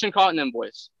on the Eastern Continent,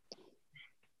 boys.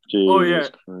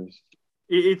 Jesus Christ.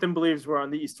 Ethan believes we're on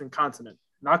the Eastern Continent,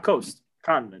 not coast,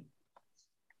 continent.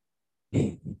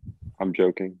 I'm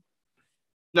joking.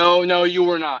 No, you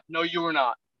were not. No, you were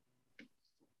not.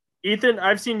 Ethan,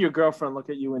 I've seen your girlfriend look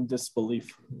at you in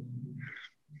disbelief.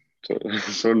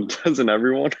 So doesn't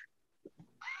everyone?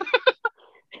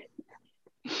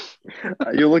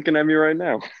 You're looking at me right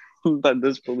now. That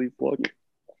disbelief look.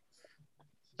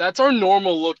 That's our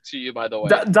normal look to you, by the way.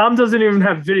 Dom doesn't even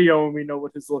have video, and we know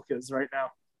what his look is right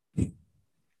now.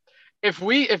 If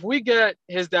we get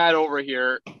his dad over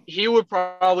here, he would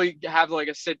probably have like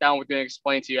a sit down with me and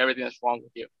explain to you everything that's wrong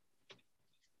with you.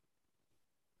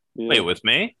 Yeah. Wait, with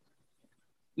me?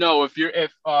 No, if your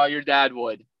dad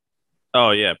would. Oh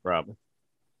yeah, probably.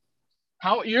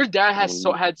 How your dad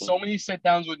had so many sit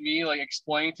downs with me, like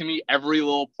explaining to me every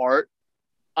little part.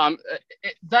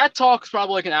 That talk's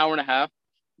probably like an hour and a half.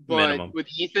 But minimum. with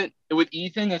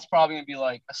Ethan, it's probably gonna be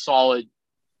like a solid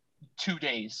 2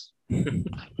 days.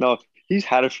 No, he's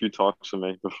had a few talks with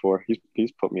me before.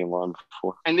 He's put me in line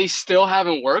before. And they still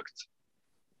haven't worked?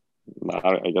 No,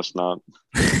 I guess not.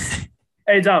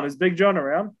 Hey, Dom, is Big John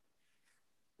around?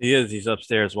 He is. He's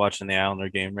upstairs watching the Islander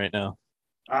game right now.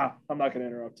 I'm not going to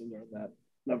interrupt him during that.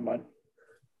 Never mind.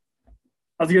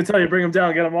 I was going to tell you, bring him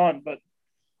down, get him on, but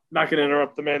not going to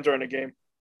interrupt the man during a game.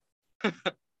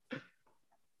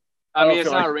 I mean,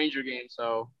 it's not a Ranger game,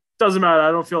 so. Doesn't matter.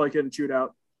 I don't feel like getting chewed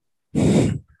out.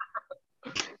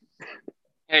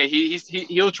 Hey,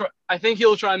 he'll try. I think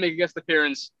he'll try and make a guest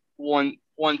appearance one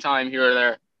time here or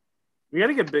there. We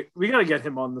gotta get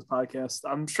him on this podcast.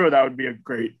 I'm sure that would be a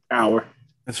great hour.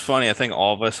 It's funny. I think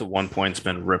all of us at one point's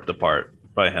been ripped apart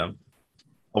by him.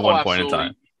 At one point in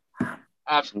time.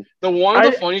 Absolutely. One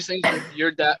of the funniest things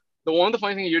your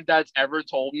dad's ever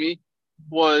told me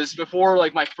was before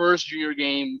like my first junior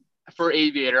game for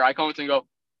Aviator. I come up to him and go,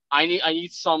 I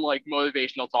need some like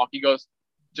motivational talk. He goes,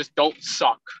 just don't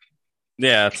suck.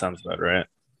 Yeah, that sounds about right.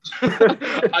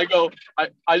 I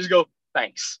just go,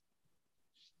 thanks.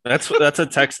 That's a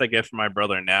text I get from my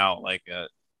brother now. Like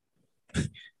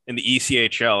in the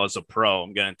ECHL as a pro,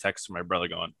 I'm getting a text from my brother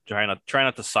going, try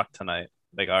not to suck tonight.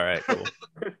 Like, all right, cool.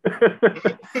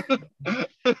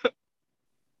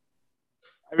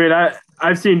 I mean,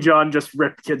 I've seen John just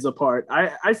rip kids apart.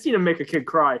 I seen him make a kid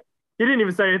cry. He didn't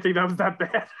even say anything that was that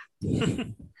bad.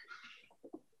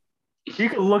 He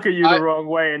could look at you the wrong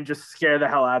way and just scare the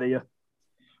hell out of you.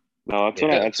 No,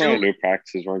 that's why I knew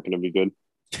practices weren't going to be good.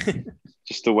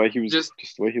 Just the way he was, just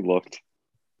the way he looked.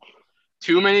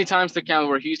 Too many times to count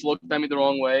where he's looked at me the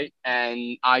wrong way,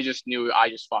 and I just knew I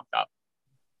just fucked up.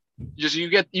 Just you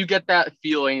get that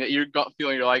feeling, that your gut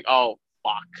feeling. You're like, oh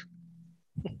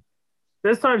fuck.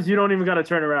 There's times you don't even got to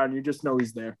turn around. You just know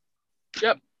he's there.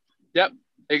 Yep,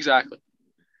 exactly.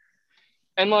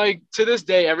 And like to this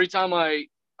day, every time I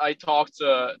talk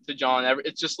to John,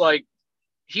 it's just like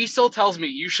he still tells me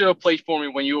you should have played for me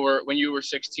when you were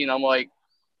 16. I'm like,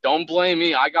 don't blame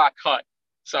me. I got cut,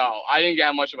 so I didn't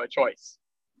get much of a choice.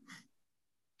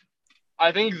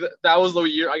 I think that was the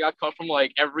year I got cut from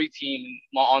like every team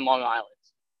on Long Island.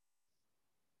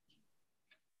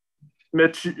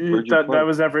 Mitch, that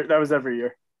was every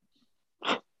year.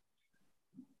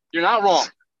 You're not wrong.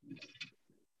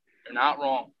 You're not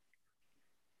wrong.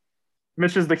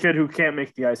 Mitch is the kid who can't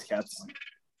make the Ice Cats.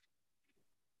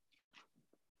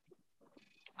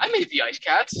 I made the Ice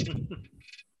Cats.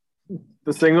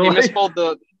 The single. He misspelled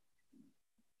the.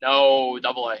 No,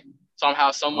 double A.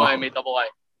 Somehow, someway, I made double A.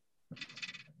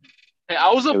 Hey,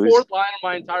 I was a fourth liner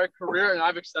my entire career, and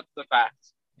I've accepted the fact.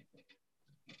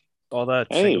 All that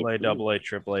single A, double A,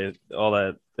 triple A, all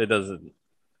that, it doesn't.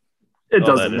 It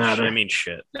doesn't matter. It means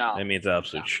shit. No. It means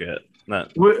absolute shit.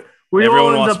 Not, we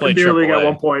all end up in beer league at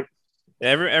one point.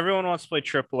 Everyone wants to play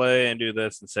triple A and do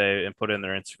this and put it in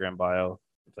their Instagram bio.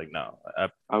 It's like, no,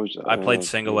 I played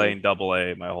single A and double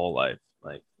A my whole life.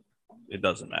 Like, it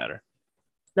doesn't matter.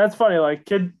 That's funny. Like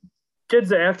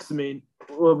kids ask me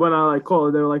when I like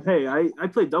call, they're like, "Hey, I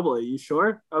played double A. You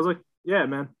sure?" I was like, "Yeah,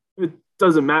 man. It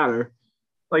doesn't matter.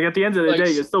 Like at the end of the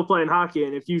day, you're still playing hockey,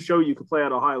 and if you show you can play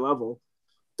at a high level,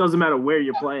 it doesn't matter where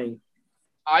you're playing."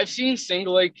 I've seen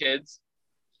single A kids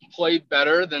play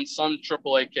better than some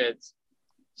triple A kids.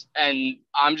 And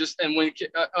when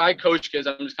I coach kids,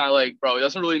 I'm just kind of like, bro, it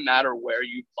doesn't really matter where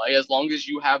you play. As long as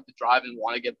you have the drive and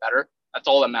want to get better, that's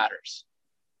all that matters.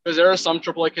 Because there are some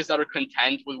AAA kids that are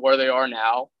content with where they are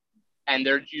now, and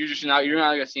you're not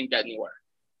going to see them get anywhere.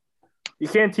 You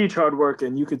can't teach hard work,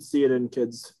 and you could see it in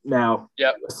kids now.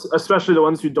 Yep. Especially the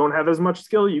ones who don't have as much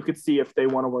skill. You could see if they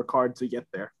want to work hard to get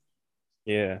there.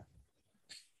 Yeah.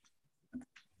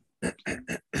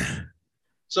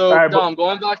 So, right, Dom,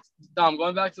 going back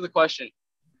to the question,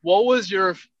 what was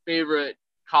your favorite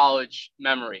college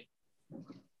memory?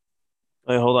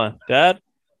 Wait, hold on. Dad?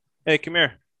 Hey, come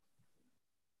here.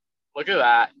 Look at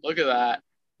that.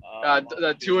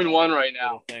 The 2-1 right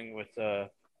now. Thing with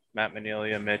Matt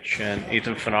Manelia, Mitch, and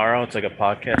Ethan Finaro. It's like a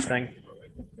podcast thing.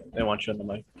 They want you on the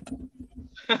mic.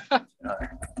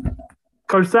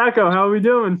 Coach Sacco, how are we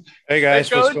doing? Hey,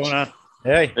 guys. What's going on?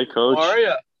 Hey, Coach. How are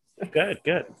you?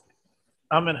 Good.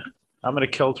 I'm in a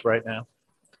kilt right now.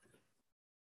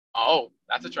 Oh,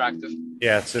 that's attractive.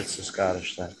 Yeah, it's a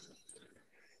Scottish thing.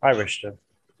 Irish too.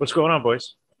 What's going on,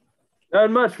 boys?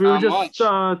 Not much. We were just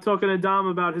talking to Dom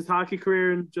about his hockey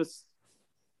career and just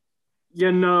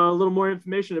getting a little more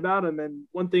information about him. And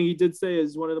one thing he did say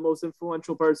is one of the most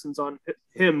influential persons on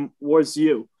him was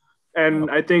you.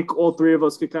 And I think all three of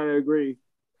us could kind of agree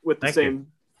with the same.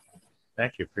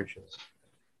 Thank you. Appreciate it.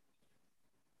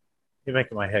 You're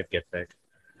making my head get big.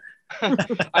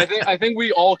 I think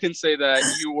we all can say that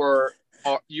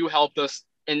you helped us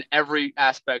in every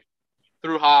aspect,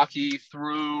 through hockey,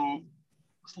 through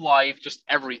life, just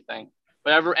everything.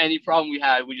 Whatever any problem we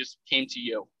had, we just came to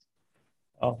you.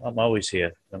 Oh, I'm always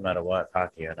here, no matter what,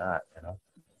 hockey or not,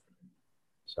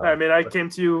 So, I mean, I came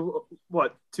to you,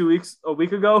 a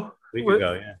week ago?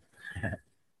 Yeah.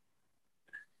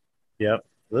 Yep.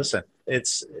 Listen,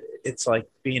 it's like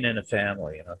being in a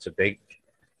family, It's a big,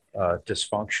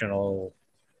 dysfunctional,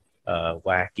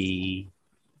 wacky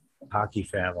hockey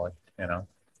family,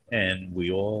 and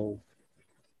we're all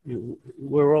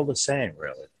the same,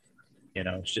 really.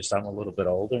 It's just I'm a little bit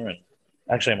older, and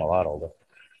actually I'm a lot older,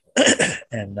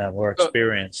 and we're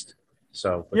experienced.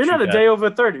 So you're not a day over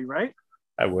 30, right?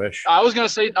 I wish. I was gonna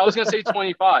say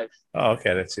 25. Oh,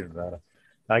 okay, that's even better.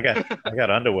 I got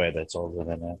underwear that's older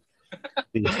than that.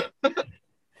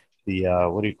 The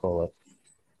what do you call it?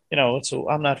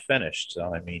 I'm not finished.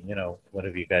 So I mean,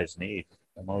 whatever you guys need,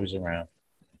 I'm always around.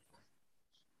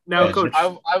 Now, Coach,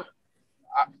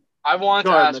 I wanted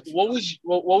to ask,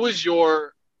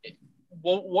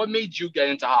 what made you get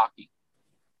into hockey?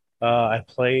 I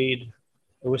played.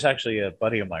 It was actually a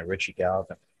buddy of mine, Richie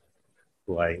Galvin,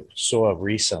 who I saw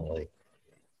recently,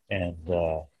 and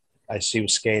I see he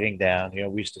was skating down.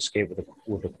 We used to skate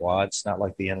with the quads, not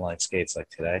like the inline skates like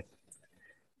today.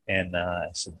 And I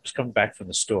was coming back from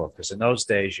the store, because in those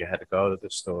days you had to go to the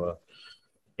store,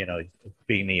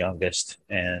 being the youngest,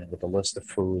 and with a list of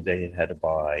food they had to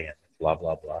buy and blah,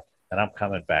 blah, blah. And I'm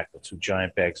coming back with 2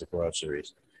 giant bags of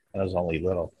groceries, and I was only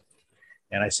little.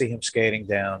 And I see him skating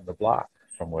down the block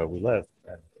from where we live.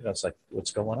 And it's like,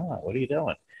 what's going on? What are you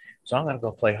doing? So I'm going to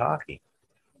go play hockey.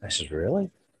 I said,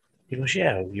 really? He goes,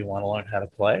 yeah, you want to learn how to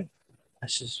play? I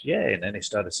says, yeah. And then he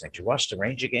started saying, did you watch the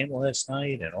Ranger game last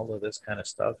night and all of this kind of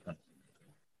stuff? And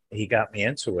he got me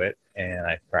into it, and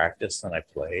I practiced and I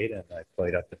played, and I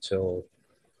played up until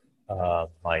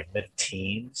my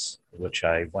mid-teens, which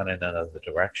I went in another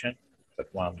direction. But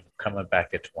when I'm coming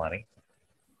back at 20,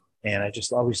 and I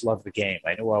just always loved the game.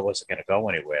 I knew I wasn't going to go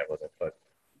anywhere with it, but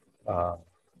um,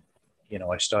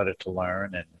 I started to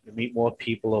learn and meet more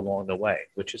people along the way,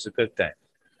 which is a good thing.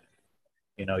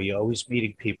 You're always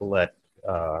meeting people that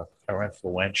are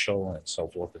influential and so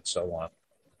forth and so on.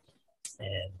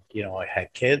 And I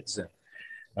had kids, and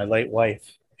my late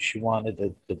wife, she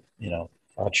wanted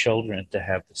our children to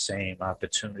have the same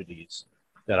opportunities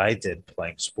that I did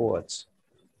playing sports.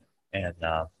 And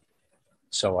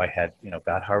so I had,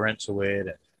 got her into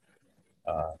it.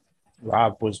 And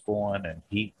Rob was born, and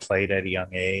he played at a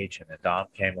young age. And then Dom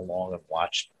came along and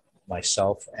watched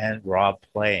myself and Rob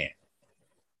playing.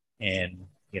 And,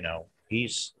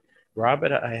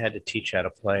 Robert, I had to teach how to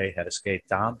play, how to skate.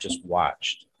 Dom just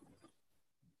watched.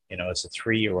 As a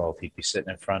 3-year-old, he'd be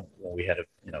sitting in front when we had a,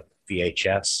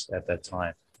 VHS at that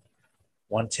time.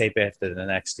 One tape after the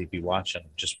next, he'd be watching,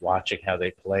 just watching how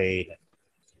they played.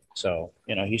 So,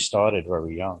 he started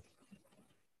very young.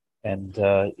 And,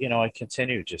 I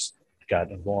continued, just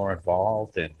gotten more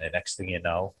involved. And the next thing you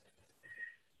know,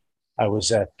 I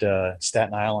was at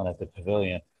Staten Island at the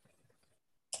Pavilion.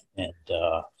 And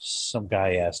some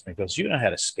guy asked me, goes, you know how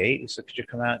to skate? He said, could you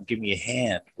come out and give me a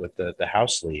hand with the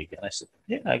house league? And I said,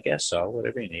 yeah, I guess so,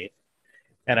 whatever you need.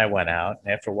 And I went out,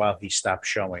 and after a while, he stopped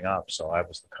showing up, so I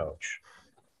was the coach.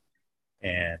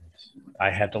 And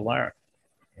I had to learn.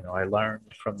 I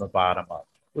learned from the bottom up,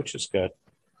 which is good.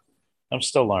 I'm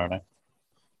still learning,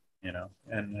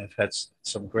 and I've had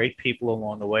some great people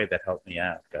along the way that helped me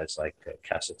out, guys like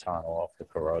Kasatonov, the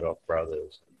Kuroda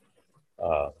brothers,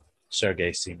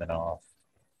 Sergei Simonov,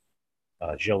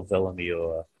 Jill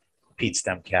Villamure, Pete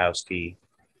Stemkowski,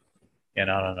 and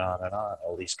on and on and on.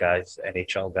 All these guys,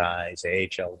 NHL guys,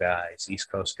 AHL guys, East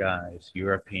Coast guys,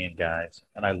 European guys,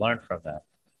 and I learned from them.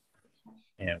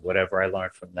 And whatever I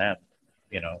learned from them,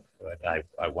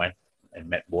 I went and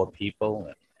met more people,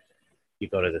 and you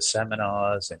go to the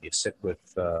seminars and you sit with,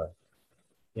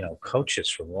 coaches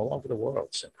from all over the world.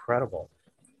 It's incredible.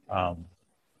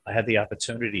 I had the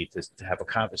opportunity to have a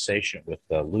conversation with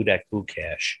Ludek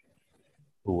Bukash,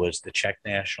 who was the Czech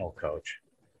national coach.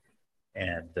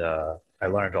 And I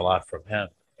learned a lot from him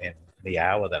in the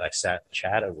hour that I sat and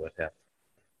chatted with him.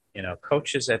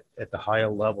 Coaches at the higher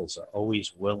levels are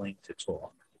always willing to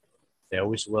talk. They're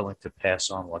always willing to pass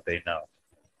on what they know.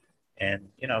 And,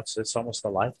 it's almost a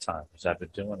lifetime because I've been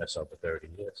doing this over 30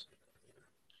 years.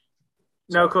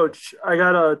 Now, Coach, I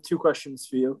got 2 questions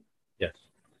for you. Yes.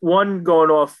 One, going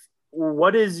off,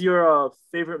 what is your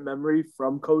favorite memory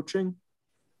from coaching?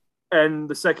 And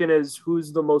the second is,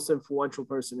 who's the most influential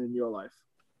person in your life?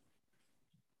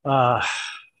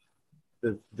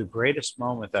 The greatest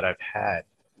moment that I've had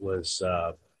was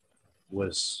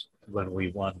when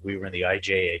we won. We were in the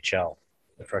IJHL,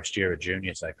 the first year of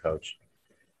juniors I coached.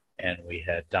 And we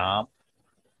had Dom,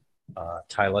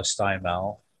 Tyler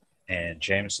Steinmel, and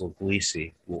James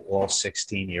Luglisi, who were all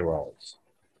 16-year-olds.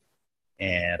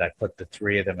 And I put the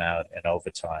 3 of them out in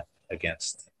overtime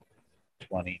against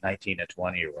 19 and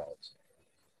 20-year-olds.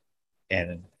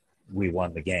 And we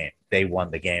won the game. They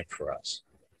won the game for us.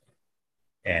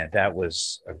 And that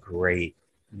was a great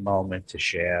moment to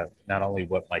share, not only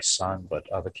with my son, but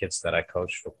other kids that I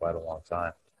coached for quite a long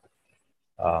time.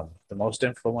 The most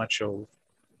influential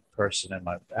person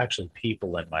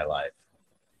people in my life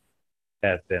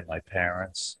have been my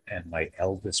parents and my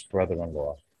eldest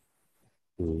brother-in-law,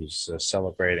 who's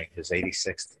celebrating his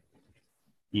 86th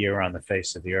year on the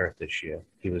face of the earth this year.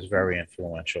 He was very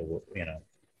influential.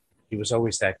 He was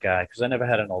always that guy, because I never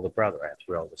had an older brother. I had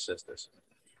 3 older sisters.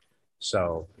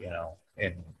 So,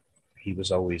 and he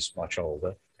was always much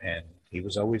older, and he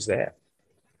was always there.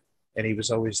 And he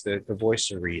was always the voice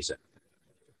of reason.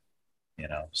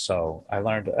 So I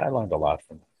learned a lot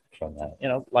from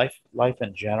that. Life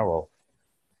in general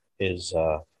is,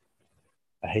 I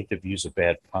hate to use a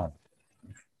bad pun,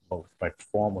 both my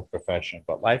former profession,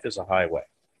 but life is a highway.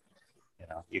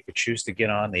 You could choose to get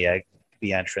on the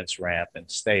entrance ramp and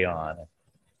stay on, and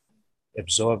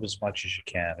absorb as much as you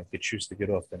can. You could choose to get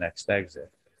off the next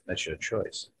exit. That's your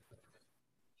choice.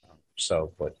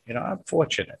 But I'm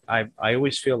fortunate. I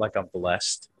always feel like I'm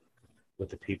blessed with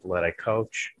the people that I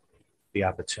coach, the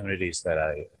opportunities that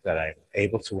I'm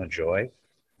able to enjoy.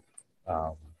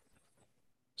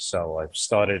 So I've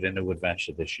started a new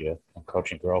adventure this year. I'm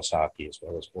coaching girls hockey as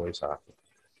well as boys hockey.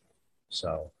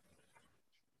 So,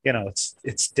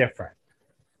 it's different.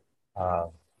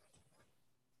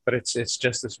 But it's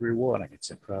just as rewarding. It's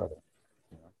incredible.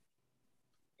 You know?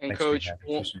 And Makes Coach, me happy.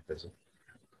 Keeps me busy.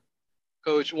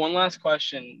 Coach, one last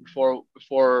question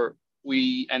before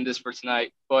we end this for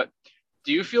tonight. But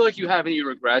do you feel like you have any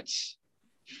regrets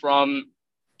from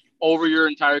over your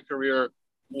entire career,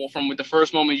 from the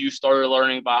first moment you started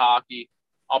learning about hockey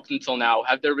up until now?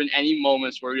 Have there been any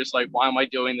moments where you're just like, why am I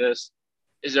doing this?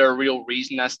 Is there a real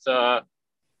reason as to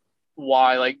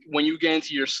why? Like when you get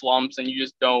into your slumps and you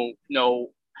just don't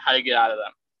know how to get out of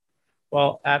them?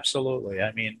 Well, absolutely.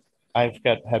 I mean, I've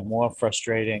had more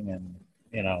frustrating and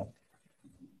you know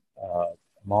uh,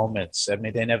 moments. I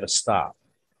mean, they never stop.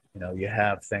 You know, you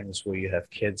have things where you have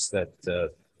kids that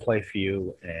play for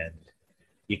you and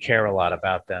you care a lot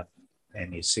about them,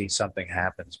 and you see something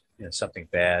happens, you know, something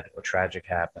bad or tragic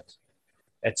happens.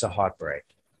 It's a heartbreak,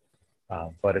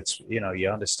 but it's you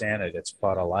understand it. It's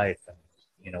part of life,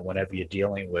 and whenever you're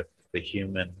dealing with the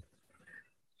human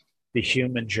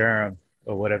germ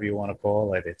or whatever you want to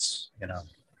call it, it's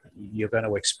you're going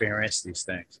to experience these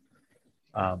things.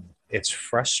 It's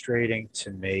frustrating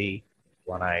to me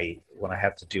when I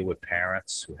have to deal with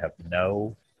parents who have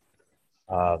no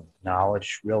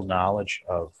real knowledge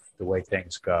of the way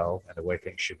things go and the way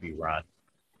things should be run.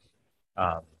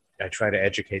 Um, I try to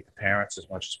educate the parents as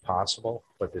much as possible,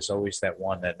 but there's always that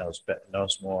one that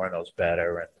knows more, knows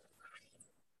better, and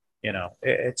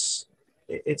it's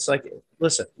like,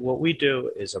 listen, what we do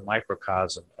is a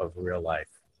microcosm of real life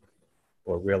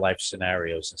or real life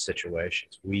scenarios and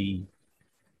situations. We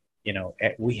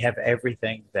have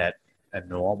everything that a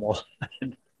normal,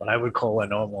 what I would call a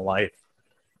normal life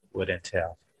would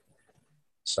entail.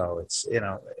 So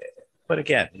but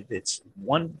again, it's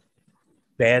one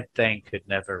bad thing could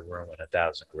never ruin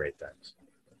 1,000 great things.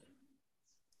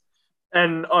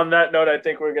 And on that note, I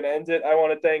think we're going to end it. I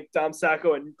want to thank Dom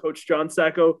Sacco and Coach John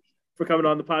Sacco for coming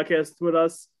on the podcast with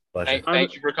us.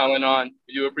 Thank you for coming on.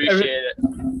 We do appreciate it.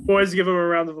 Boys, give him a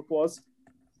round of applause.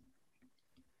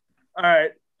 All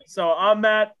right. So I'm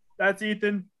Matt. That's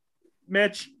Ethan.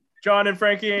 Mitch, John, and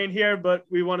Frankie ain't here, but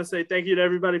we want to say thank you to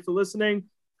everybody for listening.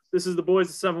 This is the Boys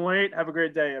of 718. Have a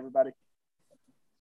great day, everybody.